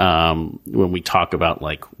me. When we talk about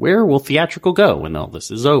like, where will theatrical go when all this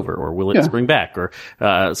is over, or will it spring back, or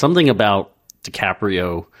something about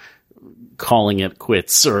DiCaprio calling it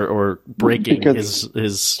quits or breaking his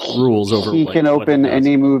rules over. He can open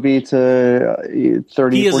any movie to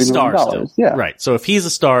 $30, he is a star $40 still. Yeah. Right. So if he's a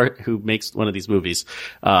star who makes one of these movies,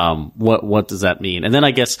 what does that mean? And then I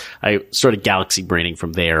guess I started galaxy braining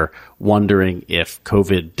from there, wondering if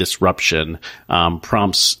COVID disruption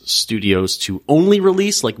prompts studios to only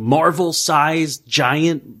release like Marvel-sized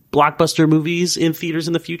giant blockbuster movies in theaters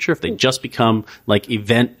in the future, if they just become like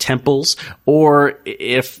event temples, or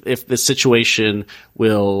if the situation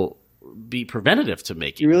will be preventative to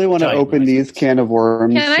making. You really want to open these can of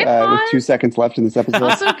worms with 2 seconds left in this episode?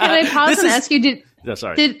 Also, can I pause and ask you, did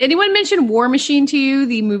anyone mention War Machine to you,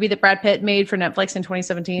 the movie that Brad Pitt made for Netflix in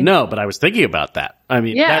 2017? No, but I was thinking about that. I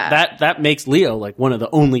mean, that makes Leo like one of the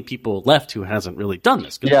only people left who hasn't really done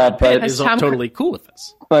this. Yeah, Pitt is totally cool with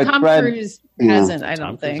this. But Tom Cruise hasn't, I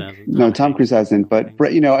don't think. No, Tom Cruise hasn't. But,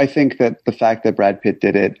 I think that the fact that Brad Pitt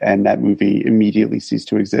did it and that movie immediately ceased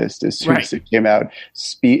to exist as soon as it came out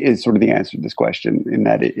is sort of the answer to this question, in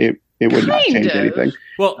that it would not change anything.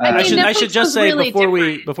 Well, I should just say before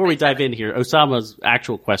we dive in here, Osama's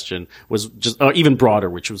actual question was just even broader,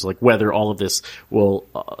 which was like whether all of this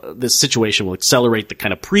this situation will accelerate the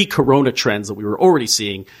kind of pre-corona trends that we were already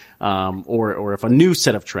seeing, or if a new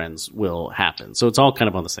set of trends will happen. So it's all kind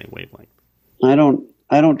of on the same wavelength. I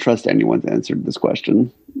don't trust anyone's answer to this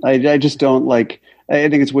question. I just don't like. I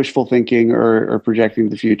think it's wishful thinking or projecting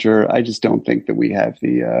the future. I just don't think that we have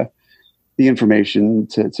the information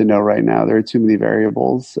to know right now. There are too many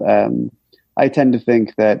variables. I tend to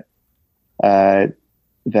think that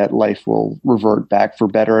that life will revert back for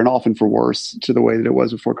better and often for worse to the way that it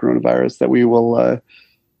was before coronavirus, that we will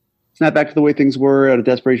snap back to the way things were out of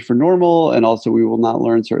desperation for normal, and also we will not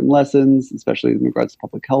learn certain lessons, especially in regards to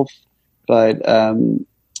public health. But I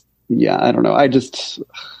don't know. I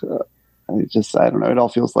I don't know. It all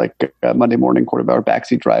feels like Monday morning quarterback or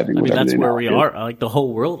backseat driving. I mean, that's where we are. Like the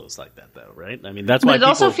whole world is like that, though, right? I mean, that's why it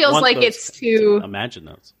also feels like it's too imagine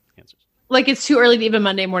those answers. Like it's too early to even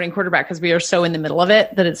Monday morning quarterback because we are so in the middle of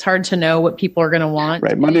it that it's hard to know what people are going to want.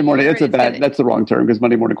 Right, Monday morning. That's the wrong term because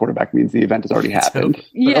Monday morning quarterback means the event has already happened.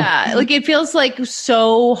 Yeah, like it feels like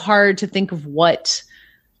so hard to think of what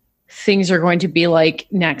things are going to be like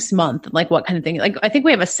next month, like what kind of thing. Like I think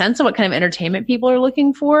we have a sense of what kind of entertainment people are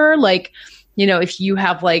looking for. Like, you know, if you're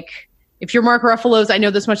Mark Ruffalo's, I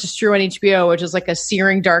know this much is true on HBO, which is like a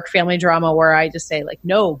searing dark family drama where I just say like,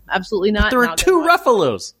 no, absolutely not. But there are two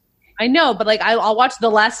Ruffalos. I know, but like I'll watch The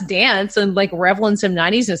Last Dance and like revel in some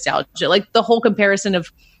 90s nostalgia. Like the whole comparison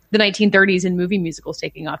of the 1930s and movie musicals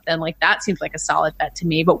taking off, then like that seems like a solid bet to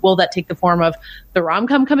me. But will that take the form of the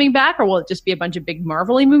rom-com coming back, or will it just be a bunch of big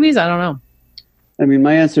Marvel-y movies? I don't know. I mean,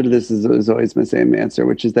 my answer to this is always my same answer,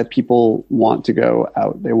 which is that people want to go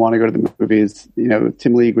out. They want to go to the movies. You know,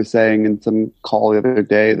 Tim League was saying in some call the other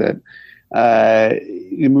day that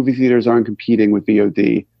movie theaters aren't competing with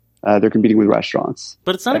VOD. They're competing with restaurants.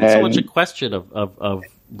 But it's not even so much a question of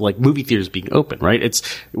like movie theaters being open, right?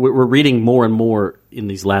 We're reading more and more in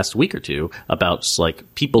these last week or two about just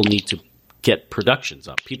like people need to get productions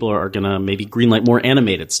up. People are going to maybe greenlight more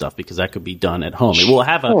animated stuff because that could be done at home. It'll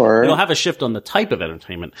have a shift on the type of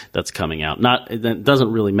entertainment that's coming out. It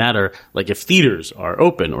doesn't really matter like if theaters are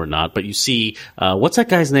open or not, but you see, what's that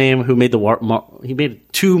guy's name who made he made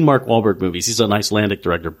 2 Mark Wahlberg movies. He's an Icelandic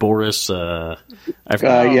director, Boris. I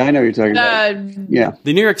know you're talking about. Yeah.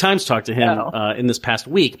 The New York Times talked to him in this past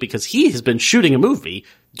week because he has been shooting a movie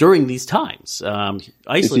during these times. Iceland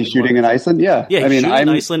is he shooting in Iceland? Yeah. Yeah, he's shooting in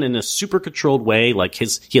Iceland in a super controlled way. Like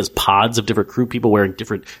he has pods of different crew people wearing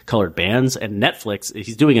different colored bands. And Netflix,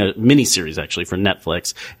 he's doing a miniseries actually for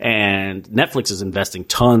Netflix. And Netflix is investing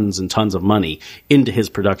tons and tons of money into his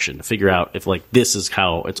production to figure out if like this is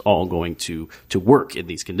how it's all going to work in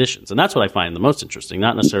these conditions. And that's what I find the most interesting.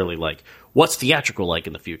 Not necessarily like what's theatrical like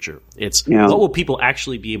in the future. It's what will people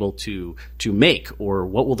actually be able to make, or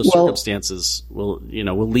what will the circumstances will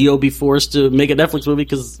Leo be forced to make a Netflix movie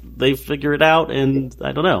because they figure it out? And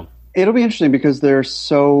I don't know. It'll be interesting because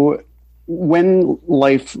when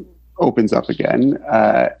life opens up again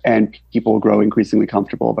and people grow increasingly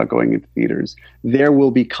comfortable about going into theaters, there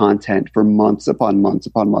will be content for months upon months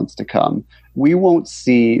upon months to come. We won't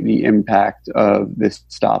see the impact of this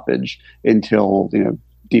stoppage until,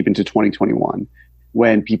 deep into 2021,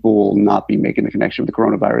 when people will not be making the connection with the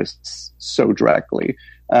coronavirus so directly.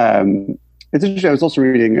 It's interesting. I was also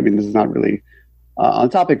reading, I mean, this is not really on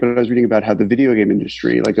topic, but I was reading about how the video game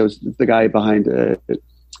industry, like the guy behind the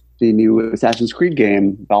new Assassin's Creed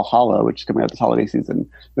game, Valhalla, which is coming out this holiday season,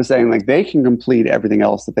 was saying like they can complete everything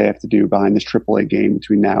else that they have to do behind this AAA game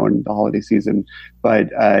between now and the holiday season. But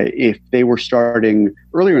if they were starting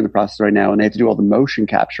earlier in the process right now and they had to do all the motion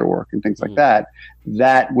capture work and things like that,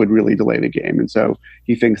 that would really delay the game. And so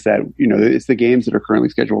he thinks that, it's the games that are currently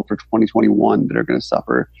scheduled for 2021 that are going to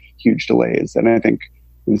suffer huge delays. And I think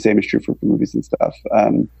the same is true for movies and stuff.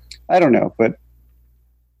 I don't know, but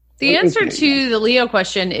the answer to the Leo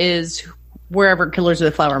question is wherever Killers of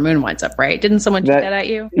the Flower Moon winds up, right? Didn't someone tweet that at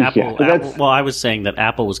you? Apple. Well, I was saying that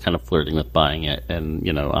Apple was kind of flirting with buying it, and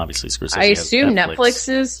obviously Scorsese. I assume Netflix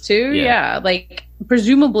is too. Yeah, like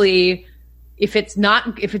presumably, if it's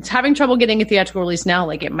having trouble getting a theatrical release now,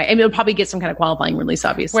 like it might. I mean, it'll probably get some kind of qualifying release,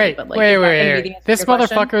 obviously. Wait. This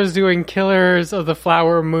motherfucker is doing Killers of the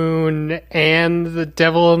Flower Moon and The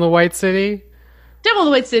Devil in the White City. Devil in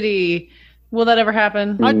the White City. Will that ever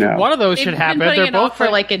happen? No. One of those should happen. They're both for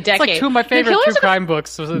like a decade. It's like 2 of my favorite true crime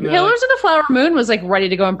books. Killers of the Flower Moon was like ready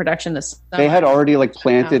to go in production this summer. They had already like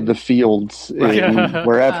planted the fields in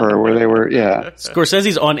wherever where they were. Yeah.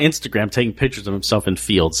 Scorsese's on Instagram taking pictures of himself in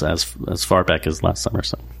fields as far back as last summer.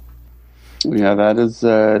 So yeah,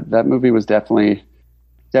 that movie was definitely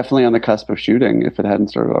on the cusp of shooting if it hadn't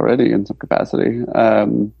started already in some capacity.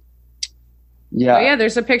 Yeah,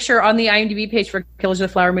 there's a picture on the IMDb page for Killers of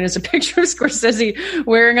the Flower Moon. It's a picture of Scorsese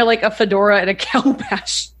wearing a fedora in a cow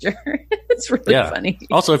pasture. It's really funny.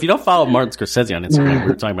 Also, if you don't follow Martin Scorsese on Instagram, we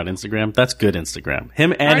were talking about Instagram. That's good Instagram.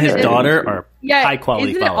 Him and his daughter are high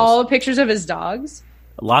quality followers. Isn't it all pictures of his dogs?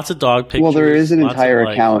 Lots of dog pictures. Well, there is an entire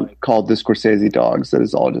account called the Scorsese Dogs that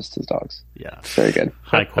is all just his dogs. Yeah, very good.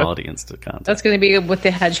 High quality Insta content. That's going to be with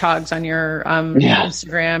the hedgehogs on your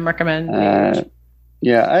Instagram recommend.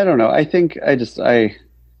 Yeah, I don't know. I think I'm just going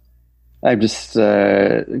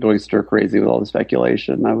stir crazy with all the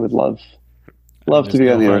speculation. I would love to be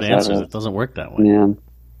on the other side of it. It doesn't work that way. Yeah.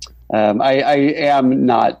 I am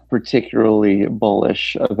not particularly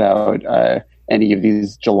bullish about any of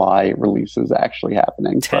these July releases actually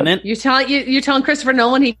happening. Tenet? You're telling Christopher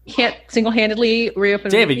Nolan he can't single-handedly reopen.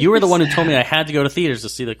 David, you were the one who told me I had to go to theaters to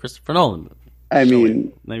see the Christopher Nolan movie. I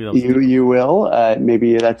mean, maybe you will.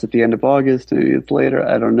 Maybe that's at the end of August. Maybe it's later.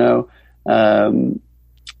 I don't know.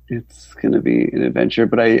 It's going to be an adventure,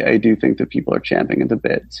 but I do think that people are champing at the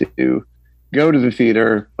bit to go to the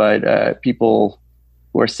theater, but people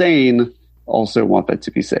who are sane also want that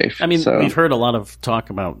to be safe. I mean, we've heard a lot of talk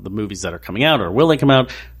about the movies that are coming out or will they come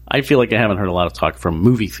out. I feel like I haven't heard a lot of talk from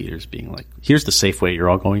movie theaters being like, here's the safe way you're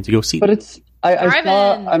all going to go see. But it's,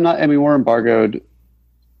 we're embargoed,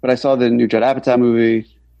 but I saw the new Judd Apatow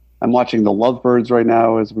movie. I'm watching The Lovebirds right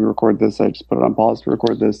now as we record this. I just put it on pause to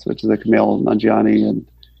record this, which is a Kumail Nanjiani and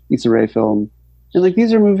Issa Rae film. And like,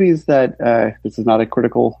 these are movies that, this is not a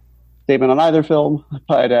critical statement on either film,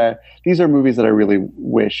 but these are movies that I really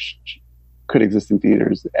wish could exist in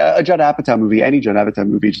theaters. A Judd Apatow movie, any Judd Apatow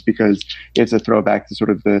movie, just because it's a throwback to sort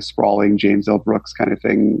of the sprawling James L. Brooks kind of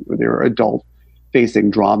thing, where they're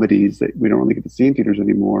adult-facing dramedies that we don't really get to see in theaters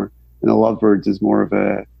anymore. And The Lovebirds is more of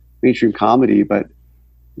a mainstream comedy, but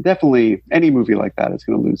definitely any movie like that is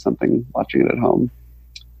going to lose something watching it at home.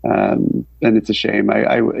 And it's a shame.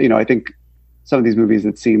 I think some of these movies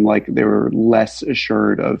that seem like they were less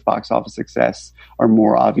assured of box office success are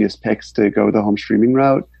more obvious picks to go the home streaming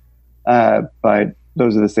route. But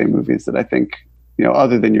those are the same movies that I think,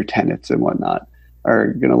 other than your Tenets and whatnot, are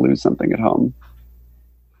going to lose something at home.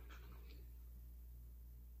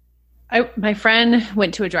 My friend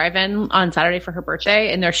went to a drive-in on Saturday for her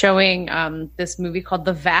birthday, and they're showing this movie called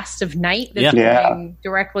The Vast of Night that's going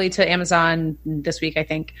directly to Amazon this week, I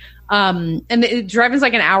think. And the drive-in's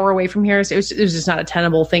like an hour away from here, so it was just not a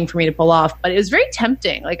tenable thing for me to pull off. But it was very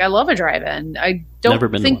tempting. Like, I love a drive-in. I don't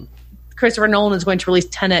think Christopher Nolan is going to release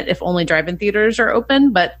Tenet if only drive-in theaters are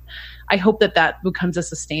open, but I hope that becomes a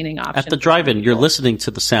sustaining option. At the drive-in, you're listening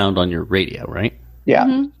to the sound on your radio, right? Yeah.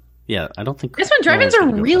 Mm-hmm. Yeah, I don't think... This one, drive-ins are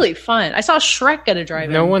really fun. I saw Shrek at a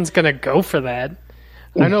drive-in. No one's going to go for that.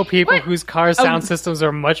 I know people whose car sound systems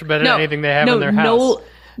are much better than anything they have in their house.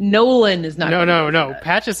 Nolan is not. No.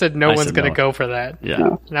 Pat just said no one's going to go for that.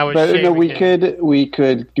 Yeah. We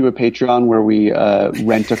could do a Patreon where we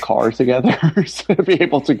rent a car together to be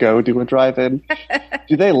able to go do a drive-in.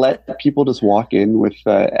 Do they let people just walk in with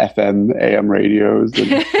FM, AM radios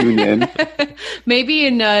and tune in? Maybe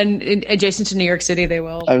in adjacent to New York City, they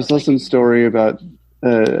will. I was listening to a story about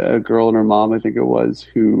a girl and her mom, I think it was,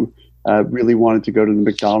 who really wanted to go to the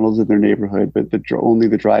McDonald's in their neighborhood, but only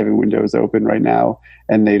the drive-in window is open right now,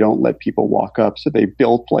 and they don't let people walk up. So they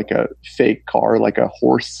built like a fake car, like a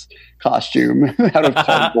horse costume out of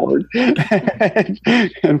cardboard,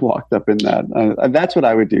 and walked up in that. And that's what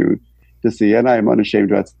I would do to see. And I am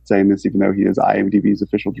unashamed about saying this, even though he is IMDb's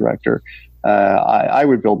official director. I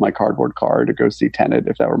would build my cardboard car to go see Tenet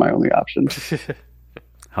if that were my only option.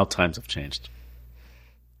 How times have changed.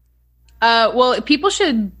 Well, people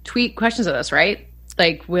should tweet questions at us, right?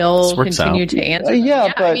 Like, we'll continue to answer.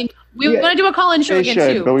 But I mean, we want to do a call-in show again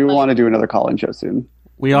too. But we want to do another call-in show soon.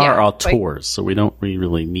 We are on tours, so we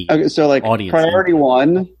really need. Okay, so audience priority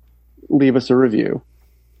one, leave us a review.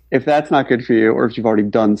 If that's not good for you, or if you've already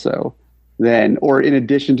done so, then, or in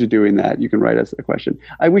addition to doing that, you can write us a question.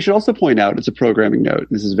 We should also point out, it's a programming note.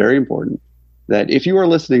 This is very important, that if you are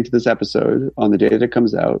listening to this episode on the day that it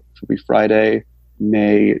comes out, which will be Friday,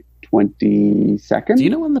 May 22nd. Do you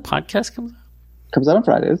know when the podcast comes out? Comes out on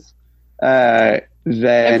Fridays. Then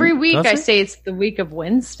every week I say it's the week of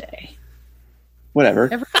Wednesday. Whatever.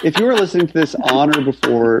 If you are listening to this on or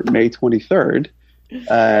before May 23rd,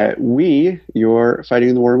 we, your Fighting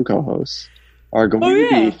in the War Room co-hosts, are going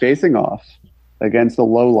to be facing off against the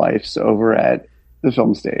lowlifes over at the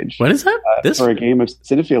Film Stage. What is that? For a game of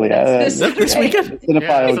cinephilia. This weekend?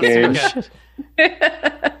 Cinephile game.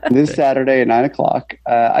 This Saturday at 9:00.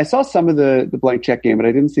 I saw some of the blank check game, but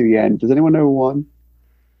I didn't see the end. Does anyone know who won?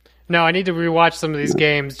 No, I need to rewatch some of these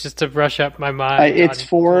games just to brush up my mind. It's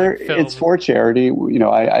for charity.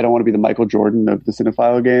 I don't want to be the Michael Jordan of the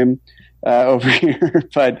cinephile game over here,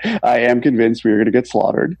 but I am convinced we are going to get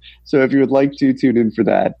slaughtered. So if you would like to tune in for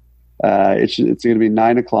that, it's going to be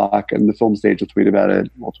 9:00, and the Film Stage will tweet about it.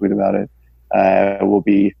 We'll tweet about it. We'll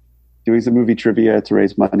be doing some movie trivia to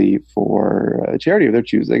raise money for a charity of their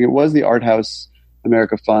choosing. It was the Art House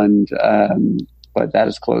America Fund, but that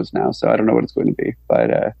is closed now, so I don't know what it's going to be.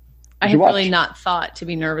 But I have really not thought to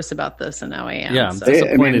be nervous about this, and now I am. Yeah, I'm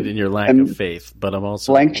disappointed in your lack of faith, but I'm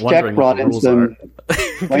also wondering what the rules are.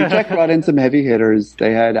 Blank Check brought in some heavy hitters.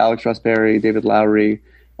 They had Alex Ross Perry, David Lowery.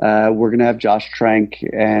 We're going to have Josh Trank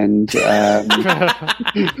and who else?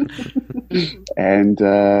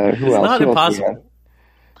 Not impossible.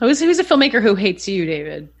 Who's a filmmaker who hates you,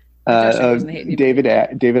 David? David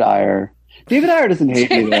Ayer. David Ayer doesn't hate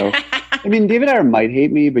me though. I mean, David Ayer might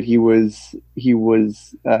hate me, but he was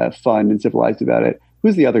fun and civilized about it.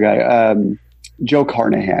 Who's the other guy? Joe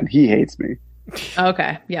Carnahan. He hates me.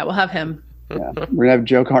 Okay, yeah, we'll have him. Yeah, we're gonna have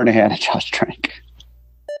Joe Carnahan and Josh Trank.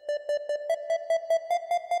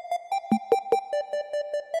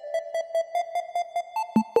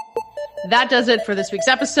 That does it for this week's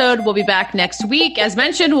episode. We'll be back next week. As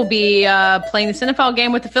mentioned, we'll be playing the Cinephile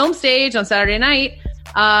game with the Film Stage on Saturday night.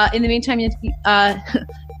 In the meantime,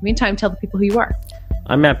 tell the people who you are.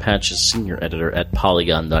 I'm Matt Patches, senior editor at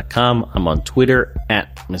Polygon.com. I'm on Twitter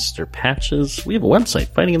at Mr. Patches. We have a website,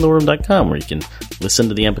 fightingintheroom.com, where you can listen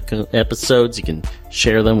to the episodes, you can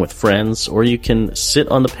share them with friends, or you can sit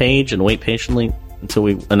on the page and wait patiently until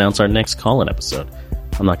we announce our next call-in episode.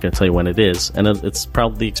 I'm not going to tell you when it is, and it's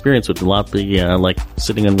probably the experience would not be like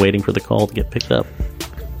sitting and waiting for the call to get picked up.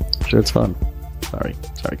 I'm sure it's fun. Sorry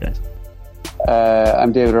guys.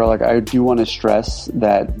 I'm David Ehrlich. I do want to stress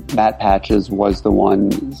that Matt Patches was the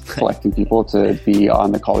one selecting people to be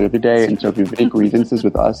on the call the other day, and so if you have any grievances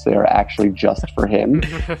with us, they are actually just for him.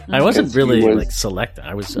 I wasn't really selected.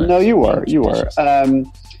 I was. No, you were. You were.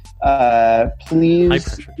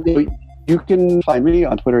 Please. You can find me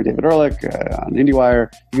on Twitter, David Ehrlich, on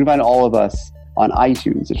IndieWire. You can find all of us on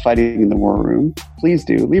iTunes at Fighting in the War Room. Please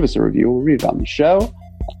do leave us a review. We'll read it on the show.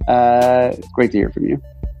 Great to hear from you.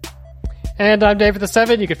 And I'm David the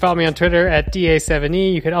Seven. You can follow me on Twitter at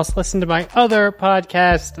DA7E. You can also listen to my other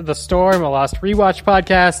podcast, The Storm, a Lost Rewatch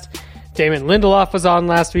podcast. Damon Lindelof was on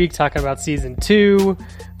last week talking about Season 2.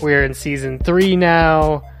 We're in Season 3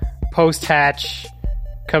 now. Post-Hatch.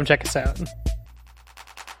 Come check us out.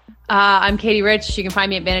 I'm Katie Rich. You can find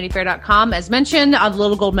me at VanityFair.com. As mentioned, on the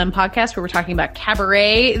Little Gold Men podcast, where we're talking about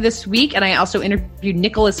Cabaret this week. And I also interviewed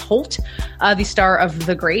Nicholas Hoult, the star of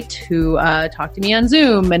The Great, who talked to me on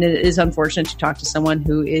Zoom. And it is unfortunate to talk to someone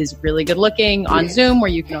who is really good looking on Zoom, where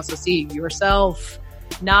you can also see yourself.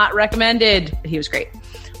 Not recommended. He was great.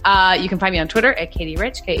 You can find me on Twitter at Katie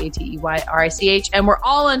Rich, KateyRich, and we're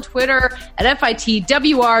all on Twitter at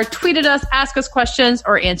FITWR. Tweet at us, ask us questions,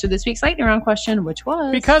 or answer this week's lightning round question, which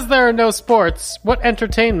was... Because there are no sports, what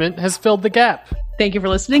entertainment has filled the gap? Thank you for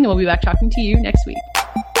listening, and we'll be back talking to you next week.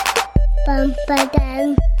 I'm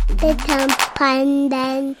done.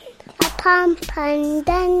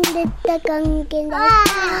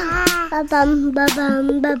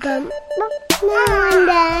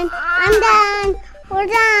 We're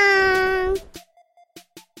done.